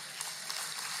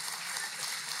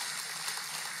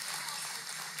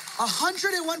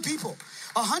 101 people.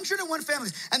 101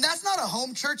 families. And that's not a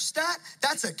home church stat,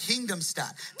 that's a kingdom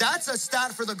stat. That's a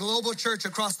stat for the global church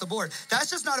across the board. That's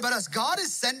just not about us. God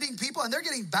is sending people and they're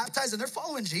getting baptized and they're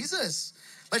following Jesus.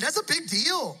 Like, that's a big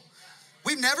deal.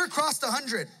 We've never crossed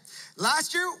 100.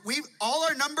 Last year, all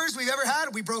our numbers we've ever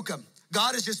had, we broke them.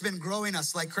 God has just been growing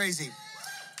us like crazy.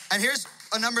 And here's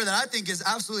a number that I think is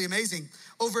absolutely amazing.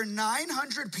 Over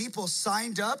 900 people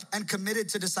signed up and committed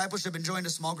to discipleship and joined a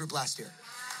small group last year.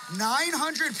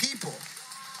 900 people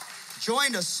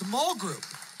joined a small group.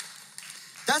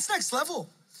 That's next level.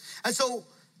 And so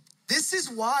this is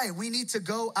why we need to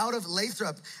go out of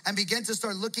Lathrop and begin to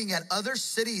start looking at other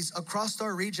cities across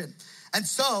our region. And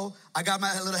so I got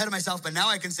a little ahead of myself, but now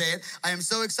I can say it. I am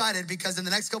so excited because in the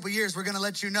next couple of years, we're gonna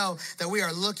let you know that we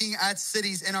are looking at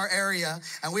cities in our area,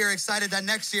 and we are excited that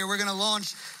next year we're gonna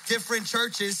launch different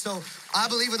churches. So I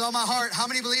believe with all my heart, how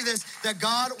many believe this, that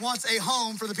God wants a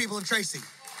home for the people of Tracy?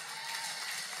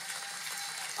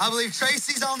 I believe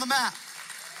Tracy's on the map.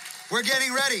 We're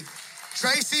getting ready.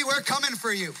 Tracy, we're coming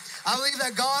for you. I believe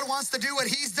that God wants to do what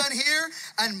he's done here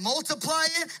and multiply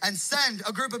it and send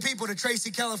a group of people to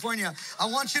Tracy, California. I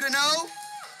want you to know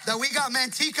that we got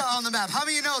Manteca on the map. How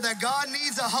many of you know that God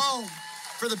needs a home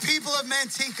for the people of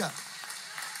Manteca?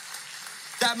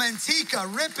 that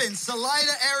Manteca, Ripon,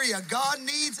 Salida area, God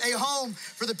needs a home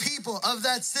for the people of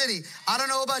that city. I don't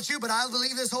know about you, but I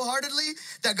believe this wholeheartedly,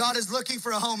 that God is looking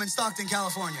for a home in Stockton,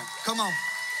 California. Come on.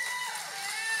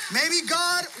 Maybe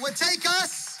God would take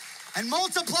us and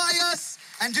multiply us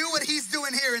and do what he's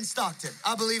doing here in Stockton.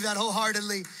 I believe that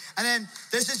wholeheartedly. And then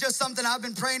this is just something I've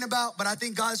been praying about, but I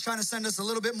think God's trying to send us a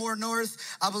little bit more north.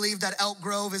 I believe that Elk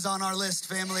Grove is on our list,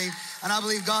 family. And I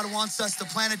believe God wants us to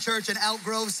plant a church in Elk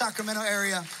Grove, Sacramento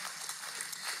area.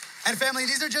 And family,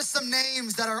 these are just some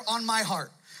names that are on my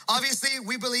heart. Obviously,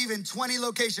 we believe in 20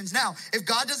 locations. Now, if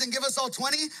God doesn't give us all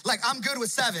 20, like I'm good with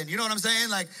 7. You know what I'm saying?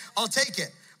 Like, I'll take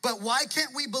it. But why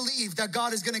can't we believe that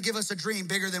God is gonna give us a dream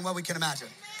bigger than what we can imagine?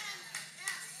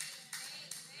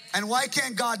 And why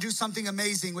can't God do something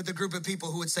amazing with a group of people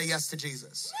who would say yes to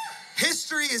Jesus?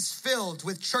 History is filled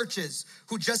with churches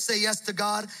who just say yes to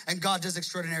God and God does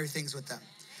extraordinary things with them.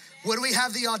 Would we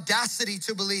have the audacity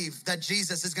to believe that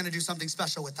Jesus is gonna do something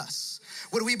special with us?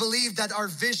 Would we believe that our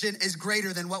vision is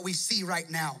greater than what we see right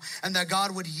now and that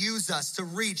God would use us to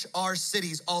reach our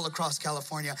cities all across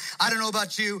California? I don't know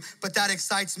about you, but that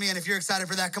excites me. And if you're excited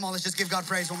for that, come on, let's just give God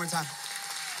praise one more time.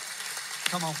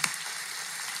 Come on.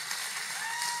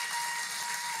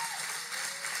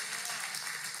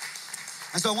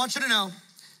 And so I want you to know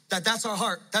that that's our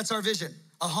heart, that's our vision,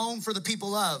 a home for the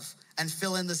people of and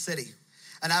fill in the city.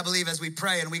 And I believe as we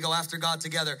pray and we go after God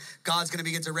together, God's gonna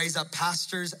begin to raise up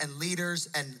pastors and leaders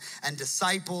and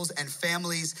disciples and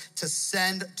families to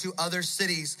send to other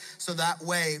cities so that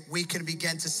way we can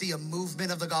begin to see a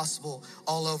movement of the gospel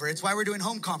all over. It's why we're doing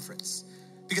home conference.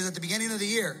 Because at the beginning of the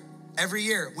year, every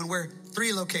year when we're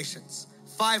 3 locations,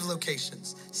 5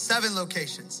 locations, 7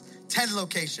 locations, 10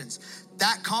 locations,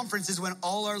 that conference is when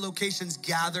all our locations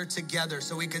gather together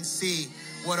so we can see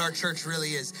what our church really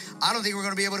is. I don't think we're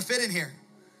gonna be able to fit in here.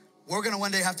 We're gonna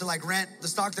one day have to like rent the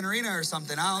Stockton Arena or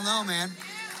something. I don't know, man.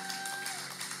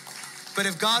 But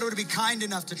if God would be kind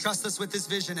enough to trust us with this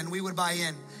vision and we would buy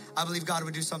in, I believe God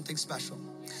would do something special.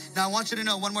 Now I want you to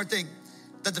know one more thing,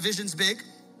 that the vision's big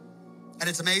and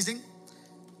it's amazing.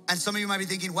 And some of you might be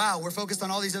thinking, wow, we're focused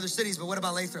on all these other cities, but what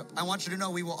about Lathrop? I want you to know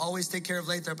we will always take care of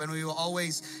Lathrop and we will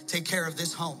always take care of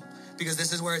this home because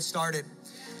this is where it started.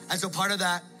 And so part of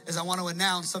that is I want to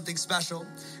announce something special,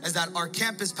 is that our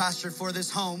campus pastor for this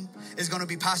home is going to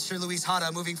be Pastor Luis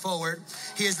Jara moving forward.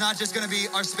 He is not just going to be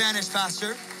our Spanish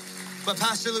pastor, but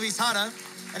Pastor Luis Jara,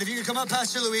 and if you could come up,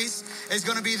 Pastor Luis, is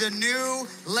going to be the new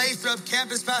Lathrop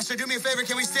campus pastor. Do me a favor,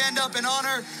 can we stand up and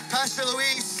honor Pastor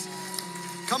Luis?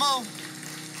 Come on.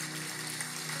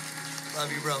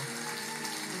 Love you, bro.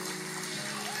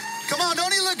 Come on,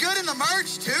 don't he look good in the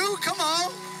merch too? Come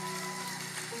on.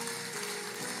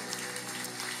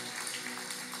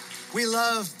 We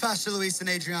love Pastor Luis and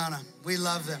Adriana. We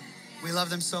love them. We love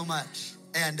them so much.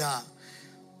 And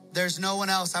there's no one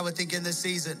else I would think in this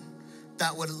season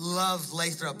that would love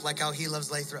Lathrop like how he loves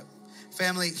Lathrop.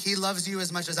 Family, he loves you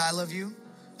as much as I love you,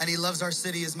 and he loves our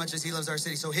city as much as he loves our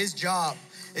city. So his job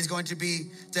is going to be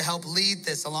to help lead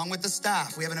this along with the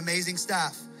staff. We have an amazing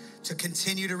staff to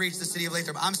continue to reach the city of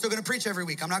Lathrop. I'm still gonna preach every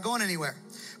week. I'm not going anywhere.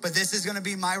 But this is gonna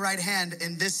be my right hand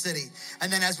in this city.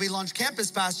 And then as we launch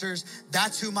campus pastors,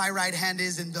 that's who my right hand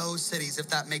is in those cities, if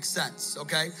that makes sense,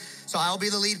 okay? So I'll be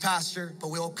the lead pastor, but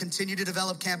we'll continue to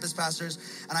develop campus pastors.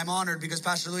 And I'm honored because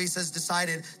Pastor Luis has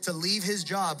decided to leave his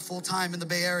job full-time in the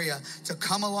Bay Area to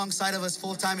come alongside of us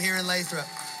full-time here in Lathrop.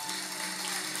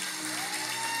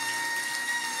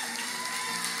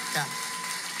 Yeah.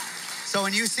 So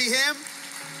when you see him,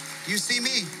 you see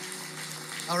me,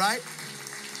 all right?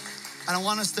 And I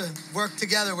want us to work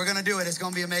together. We're gonna do it. It's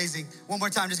gonna be amazing. One more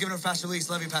time, just give it to Pastor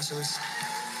Luis. Love you, Pastor Luis.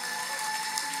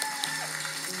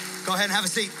 Go ahead and have a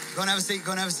seat. Go and have a seat. Go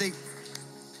and have a seat.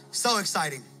 So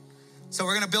exciting. So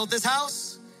we're gonna build this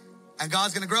house, and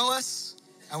God's gonna grow us,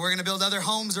 and we're gonna build other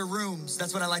homes or rooms.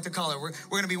 That's what I like to call it. We're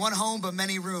gonna be one home, but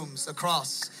many rooms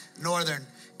across Northern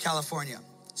California.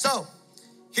 So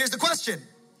here's the question.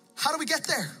 How do we get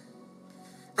there?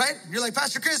 Right? You're like,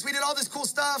 Pastor Chris, we did all this cool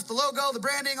stuff, the logo, the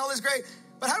branding, all this great,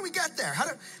 but how do we get there? How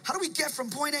do we get from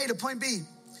point A to point B?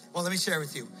 Well, let me share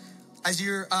with you. As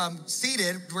you're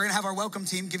seated, we're gonna have our welcome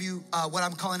team give you what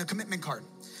I'm calling a commitment card.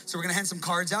 So we're gonna hand some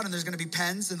cards out and there's gonna be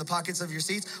pens in the pockets of your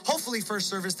seats. Hopefully First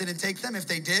Service didn't take them. If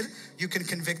they did, you can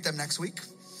convict them next week.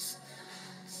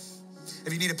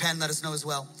 If you need a pen, let us know as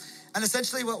well. And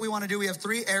essentially what we wanna do, we have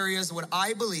 3 areas what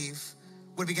I believe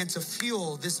would begin to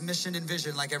fuel this mission and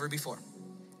vision like ever before.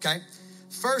 Okay?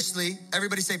 Firstly,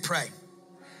 everybody say pray.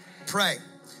 Pray.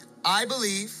 I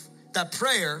believe that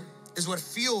prayer is what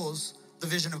fuels the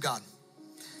vision of God.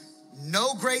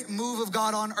 No great move of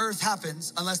God on earth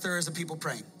happens unless there is a people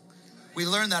praying. We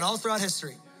learned that all throughout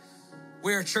history.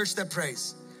 We're a church that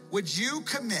prays. Would you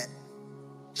commit?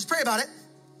 Just pray about it.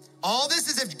 All this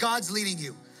is if God's leading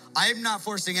you. I am not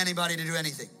forcing anybody to do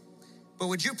anything. But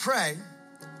would you pray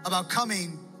about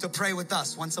coming to pray with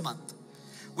us once a month?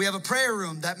 We have a prayer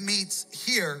room that meets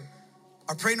here,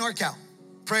 our Pray NorCal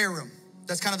prayer room.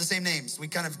 That's kind of the same names. We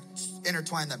kind of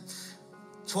intertwine them.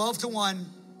 12 to 1,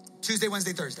 Tuesday,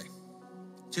 Wednesday, Thursday.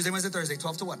 Tuesday, Wednesday, Thursday,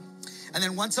 12 to 1. And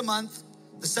then once a month,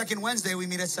 the second Wednesday, we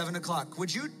meet at 7 o'clock.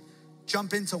 Would you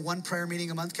jump into one prayer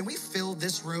meeting a month? Can we fill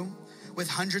this room with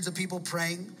hundreds of people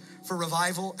praying for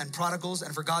revival and prodigals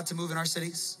and for God to move in our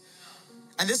cities?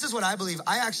 And this is what I believe.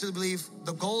 I actually believe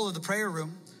the goal of the prayer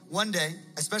room one day,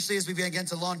 especially as we begin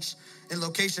to launch in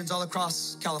locations all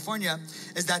across California,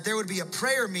 is that there would be a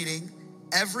prayer meeting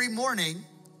every morning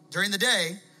during the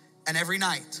day and every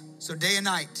night. So day and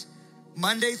night,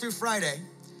 Monday through Friday,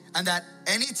 and that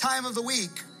any time of the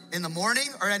week, in the morning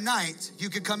or at night, you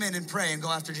could come in and pray and go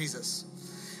after Jesus.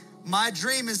 My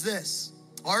dream is this,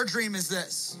 our dream is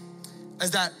this,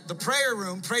 is that the prayer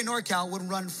room, Pray NorCal, would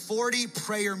run 40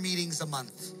 prayer meetings a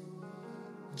month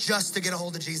just to get a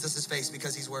hold of Jesus' face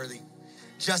because he's worthy,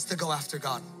 just to go after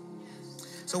God.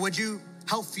 So would you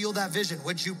help fuel that vision?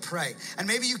 Would you pray? And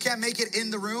maybe you can't make it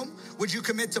in the room. Would you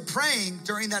commit to praying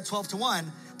during that 12 to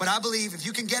 1? But I believe if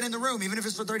you can get in the room, even if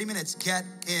it's for 30 minutes, get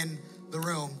in the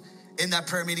room in that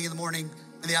prayer meeting in the morning,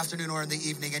 in the afternoon, or in the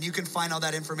evening. And you can find all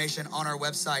that information on our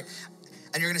website.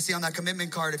 And you're gonna see on that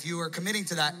commitment card, if you are committing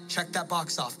to that, check that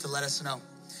box off to let us know.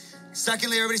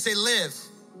 Secondly, everybody say live.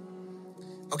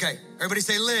 Okay, everybody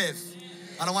say live.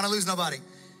 I don't wanna lose nobody.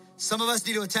 Some of us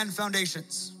need to attend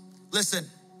Foundations. Listen,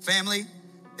 family,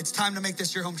 it's time to make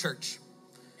this your home church.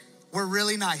 We're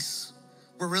really nice.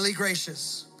 We're really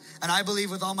gracious. And I believe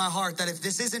with all my heart that if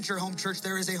this isn't your home church,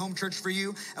 there is a home church for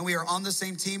you, and we are on the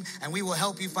same team, and we will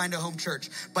help you find a home church.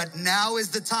 But now is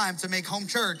the time to make home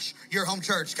church your home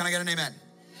church. Can I get an amen?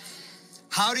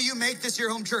 How do you make this your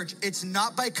home church? It's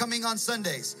not by coming on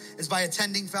Sundays. It's by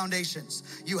attending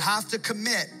Foundations. You have to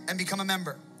commit and become a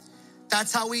member.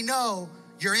 That's how we know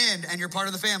you're in and you're part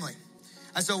of the family.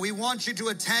 And so we want you to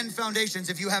attend Foundations.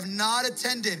 If you have not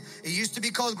attended, it used to be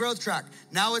called Growth Track.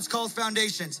 Now it's called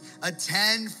Foundations.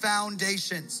 Attend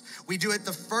Foundations. We do it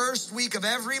the first week of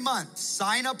every month.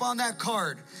 Sign up on that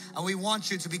card, and we want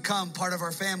you to become part of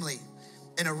our family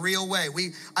in a real way.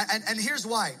 And here's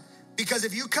why. Because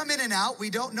if you come in and out, we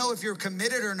don't know if you're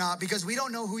committed or not because we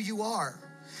don't know who you are.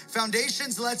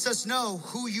 Foundations lets us know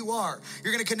who you are.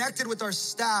 You're gonna connect it with our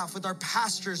staff, with our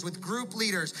pastors, with group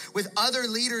leaders, with other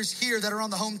leaders here that are on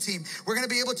the home team. We're gonna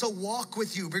be able to walk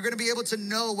with you. We're gonna be able to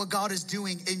know what God is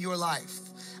doing in your life.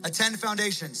 Attend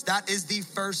Foundations. That is the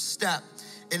first step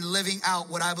in living out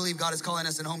what I believe God is calling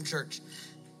us in home church.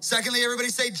 Secondly, everybody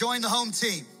say join the home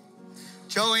team.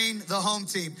 Join the home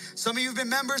team. Some of you have been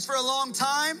members for a long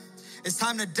time. It's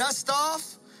time to dust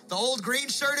off the old green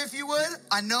shirt, if you would.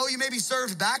 I know you maybe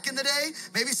served back in the day.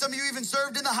 Maybe some of you even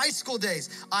served in the high school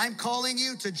days. I'm calling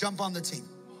you to jump on the team.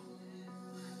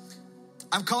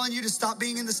 I'm calling you to stop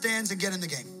being in the stands and get in the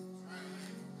game.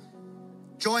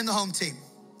 Join the home team.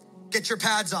 Get your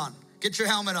pads on. Get your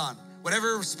helmet on.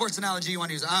 Whatever sports analogy you want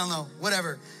to use. I don't know,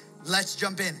 whatever. Let's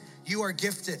jump in. You are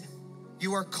gifted.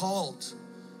 You are called.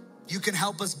 You can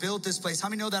help us build this place. How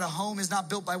many know that a home is not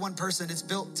built by one person? It's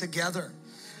built together.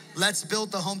 Let's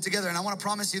build the home together. And I want to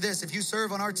promise you this. If you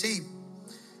serve on our team,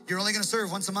 you're only going to serve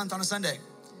once a month on a Sunday.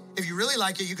 If you really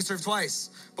like it, you can serve twice.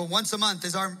 But once a month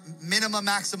is our minimum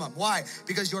maximum. Why?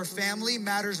 Because your family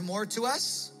matters more to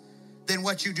us than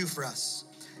what you do for us.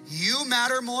 You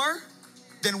matter more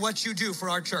than what you do for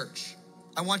our church.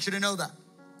 I want you to know that,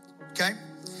 okay?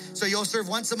 So you'll serve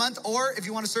once a month, or if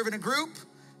you want to serve in a group,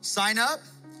 sign up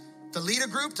to lead a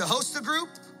group, to host a group,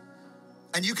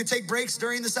 and you can take breaks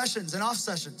during the sessions and off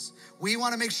sessions. We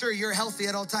want to make sure you're healthy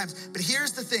at all times. But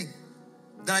here's the thing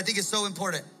that I think is so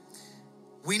important.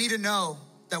 We need to know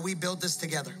that we build this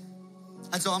together.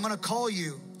 And so I'm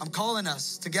calling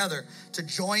us together to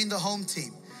join the home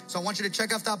team. So I want you to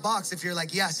check off that box if you're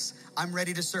like, yes, I'm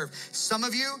ready to serve. Some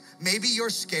of you, maybe you're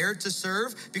scared to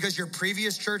serve because your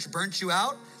previous church burnt you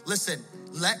out. Listen,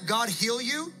 let God heal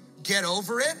you, get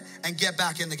over it, and get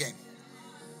back in the game.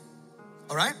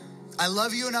 All right? I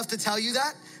love you enough to tell you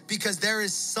that because there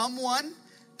is someone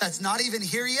that's not even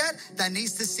here yet that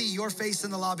needs to see your face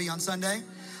in the lobby on Sunday.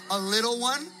 A little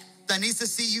one that needs to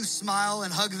see you smile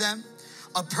and hug them.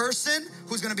 A person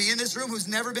who's gonna be in this room who's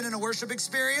never been in a worship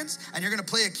experience and you're gonna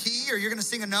play a key or you're gonna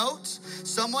sing a note.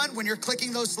 Someone, when you're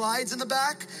clicking those slides in the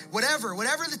back, whatever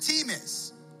the team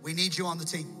is, we need you on the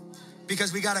team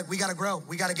because we gotta grow.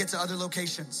 We gotta get to other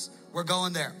locations. We're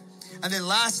going there. And then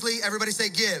lastly, everybody say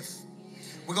give.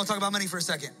 We're gonna talk about money for a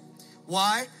second.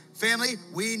 Why? Family,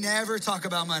 we never talk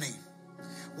about money.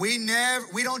 We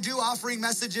don't do offering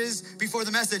messages before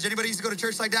the message. Anybody used to go to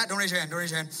church like that? Don't raise your hand,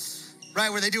 Right,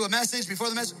 where they do a message before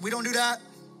the message. We don't do that.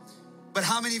 But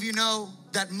how many of you know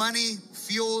that money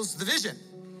fuels the vision,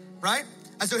 right?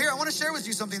 And so here, I wanna share with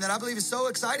you something that I believe is so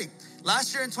exciting.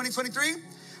 Last year in 2023,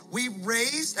 we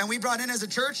raised and we brought in as a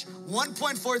church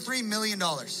 $1.43 million.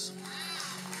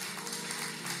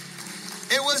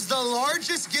 It was the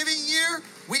largest giving year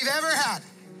we've ever had.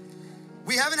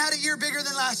 We haven't had a year bigger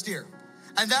than last year.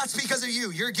 And that's because of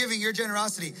you, your giving, your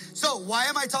generosity. So why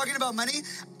am I talking about money?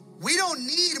 We don't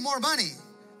need more money,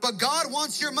 but God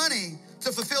wants your money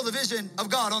to fulfill the vision of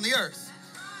God on the earth.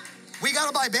 We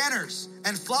gotta buy banners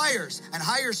and flyers and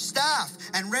hire staff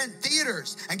and rent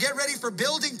theaters and get ready for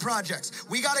building projects.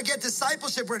 We gotta get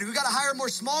discipleship ready. We gotta hire more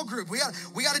small group. We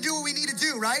gotta do what we need to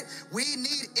do, right? We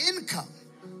need income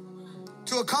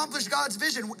to accomplish God's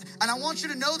vision. And I want you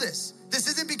to know this. This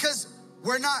isn't because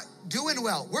we're not doing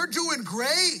well. We're doing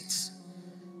great.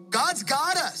 God's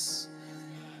got us.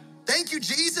 Thank you,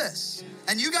 Jesus.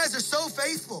 And you guys are so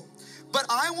faithful. But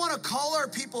I want to call our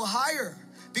people higher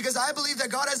because I believe that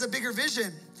God has a bigger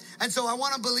vision. And so I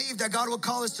want to believe that God will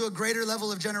call us to a greater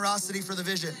level of generosity for the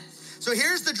vision. So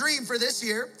here's the dream for this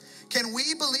year. Can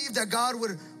we believe that God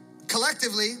would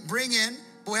collectively bring in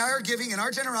by our giving and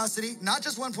our generosity, not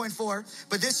just 1.4,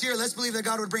 but this year, let's believe that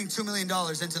God would bring $2 million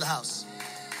into the house.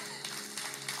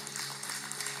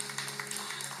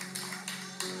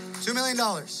 $2 million.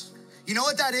 You know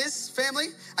what that is, family?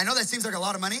 I know that seems like a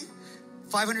lot of money.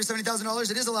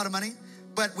 $570,000, it is a lot of money,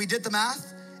 but we did the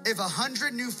math. If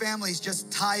 100 new families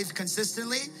just tithe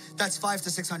consistently, that's $500,000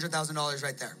 to $600,000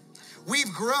 right there.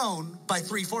 We've grown by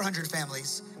 400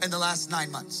 families in the last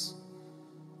 9 months.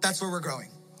 That's where we're growing.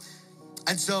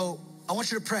 And so I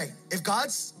want you to pray. If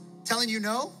God's telling you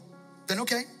no, then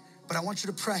okay, but I want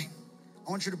you to pray. I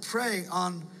want you to pray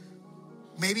on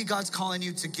maybe God's calling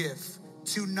you to give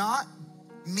to not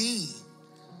me,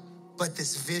 but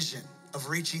this vision of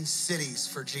reaching cities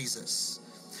for Jesus.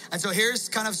 And so here's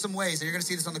kind of some ways, and you're gonna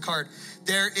see this on the card.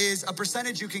 There is a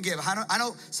percentage you can give. I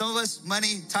know some of us,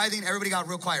 money, tithing, everybody got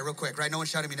real quiet real quick, right? No one's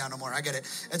shouting me down no more, I get it.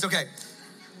 It's okay.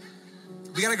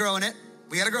 We gotta grow in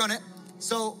it.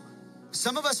 So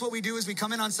some of us, what we do is we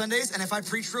come in on Sundays, and if I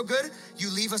preach real good,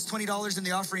 you leave us $20 in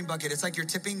the offering bucket. It's like you're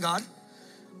tipping God.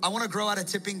 I wanna grow out of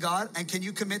tipping God, and can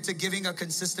you commit to giving a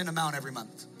consistent amount every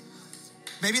month?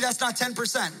 Maybe that's not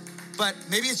 10%, but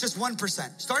maybe it's just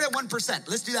 1%. Start at 1%,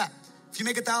 let's do that. If you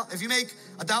make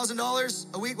 $1,000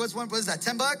 a week, what is that,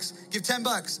 10 bucks? Give 10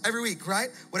 bucks every week, right?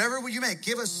 Whatever you make,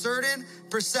 give a certain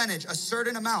percentage, a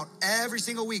certain amount every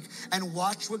single week, and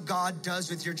watch what God does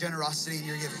with your generosity and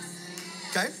your giving,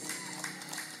 okay?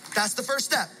 That's the first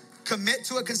step. Commit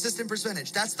to a consistent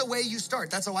percentage. That's the way you start.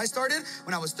 That's how I started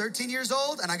when I was 13 years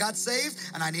old and I got saved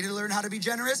and I needed to learn how to be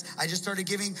generous. I just started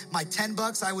giving my 10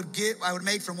 bucks I would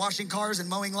make from washing cars and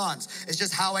mowing lawns. It's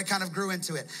just how I kind of grew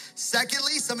into it.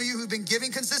 Secondly, some of you who've been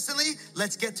giving consistently,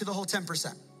 let's get to the whole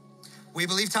 10%. We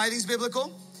believe tithing's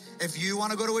biblical. If you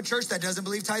want to go to a church that doesn't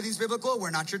believe tithing's biblical,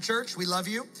 we're not your church. We love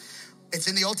you. It's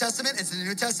in the Old Testament. It's in the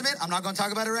New Testament. I'm not going to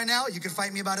talk about it right now. You can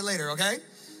fight me about it later, okay?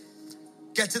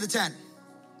 Get to the 10.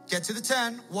 Get to the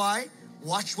 10. Why?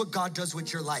 Watch what God does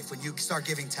with your life when you start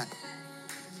giving 10.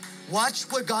 Watch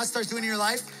what God starts doing in your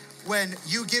life when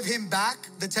you give him back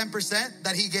the 10%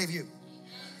 that he gave you.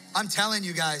 I'm telling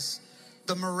you guys,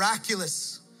 the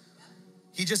miraculous,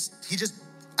 he just,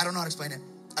 I don't know how to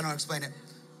explain it.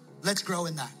 Let's grow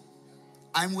in that.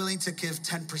 I'm willing to give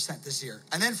 10% this year.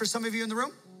 And then for some of you in the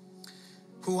room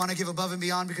who want to give above and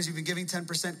beyond because you've been giving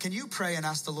 10%, can you pray and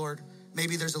ask the Lord,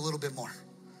 maybe there's a little bit more?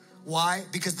 Why?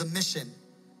 Because the mission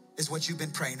is what you've been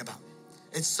praying about.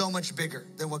 It's so much bigger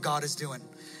than what God is doing.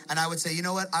 And I would say, you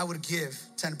know what? I would give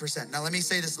 10%. Now let me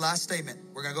say this last statement.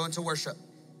 We're gonna go into worship.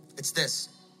 It's this.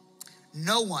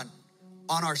 No one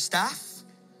on our staff,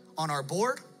 on our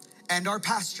board, and our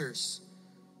pastors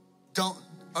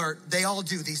they all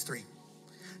do these three.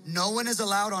 No one is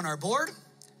allowed on our board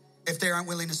if they aren't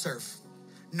willing to serve.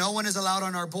 No one is allowed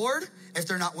on our board if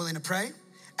they're not willing to pray.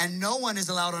 And no one is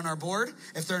allowed on our board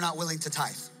if they're not willing to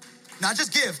tithe. Not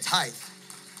just give, tithe.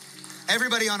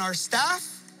 Everybody on our staff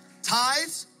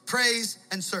tithes, prays,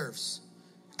 and serves.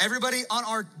 Everybody on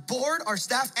our board, our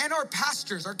staff, and our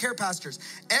pastors, our care pastors,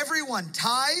 everyone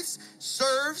tithes,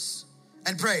 serves,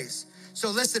 and prays. So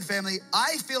listen, family,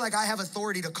 I feel like I have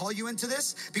authority to call you into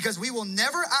this because we will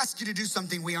never ask you to do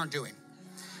something we aren't doing.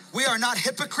 We are not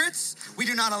hypocrites. We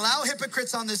do not allow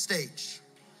hypocrites on this stage.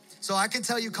 So I can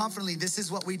tell you confidently, this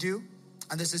is what we do,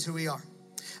 and this is who we are.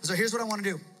 So here's what I want to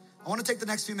do. I want to take the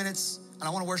next few minutes, and I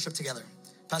want to worship together.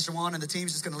 Pastor Juan and the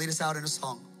team's just gonna lead us out in a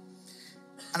song.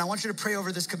 And I want you to pray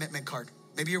over this commitment card.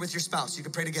 Maybe you're with your spouse, you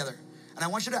can pray together. And I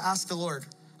want you to ask the Lord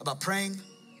about praying,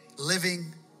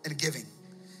 living, and giving.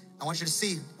 I want you to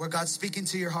see where God's speaking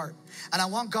to your heart. And I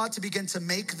want God to begin to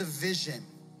make the vision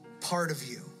part of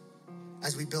you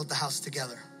as we build the house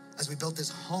together, as we build this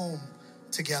home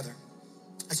together.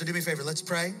 And so do me a favor, let's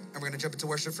pray, and we're gonna jump into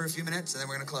worship for a few minutes, and then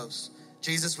we're gonna close.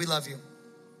 Jesus, we love you.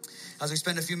 As we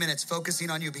spend a few minutes focusing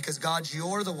on you, because God,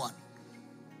 you're the one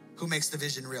who makes the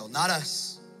vision real, not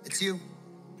us, it's you.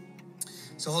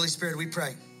 So Holy Spirit, we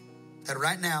pray that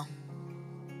right now,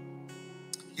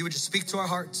 you would just speak to our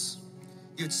hearts,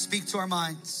 you would speak to our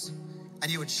minds,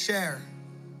 and you would share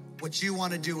what you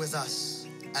want to do with us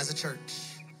as a church.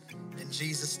 In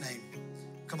Jesus' name.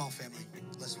 Come on, family,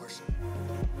 let's worship.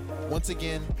 Once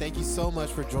again, thank you so much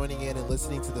for joining in and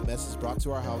listening to the message brought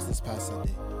to our house this past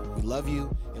Sunday. We love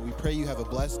you, and we pray you have a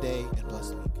blessed day and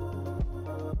blessed week.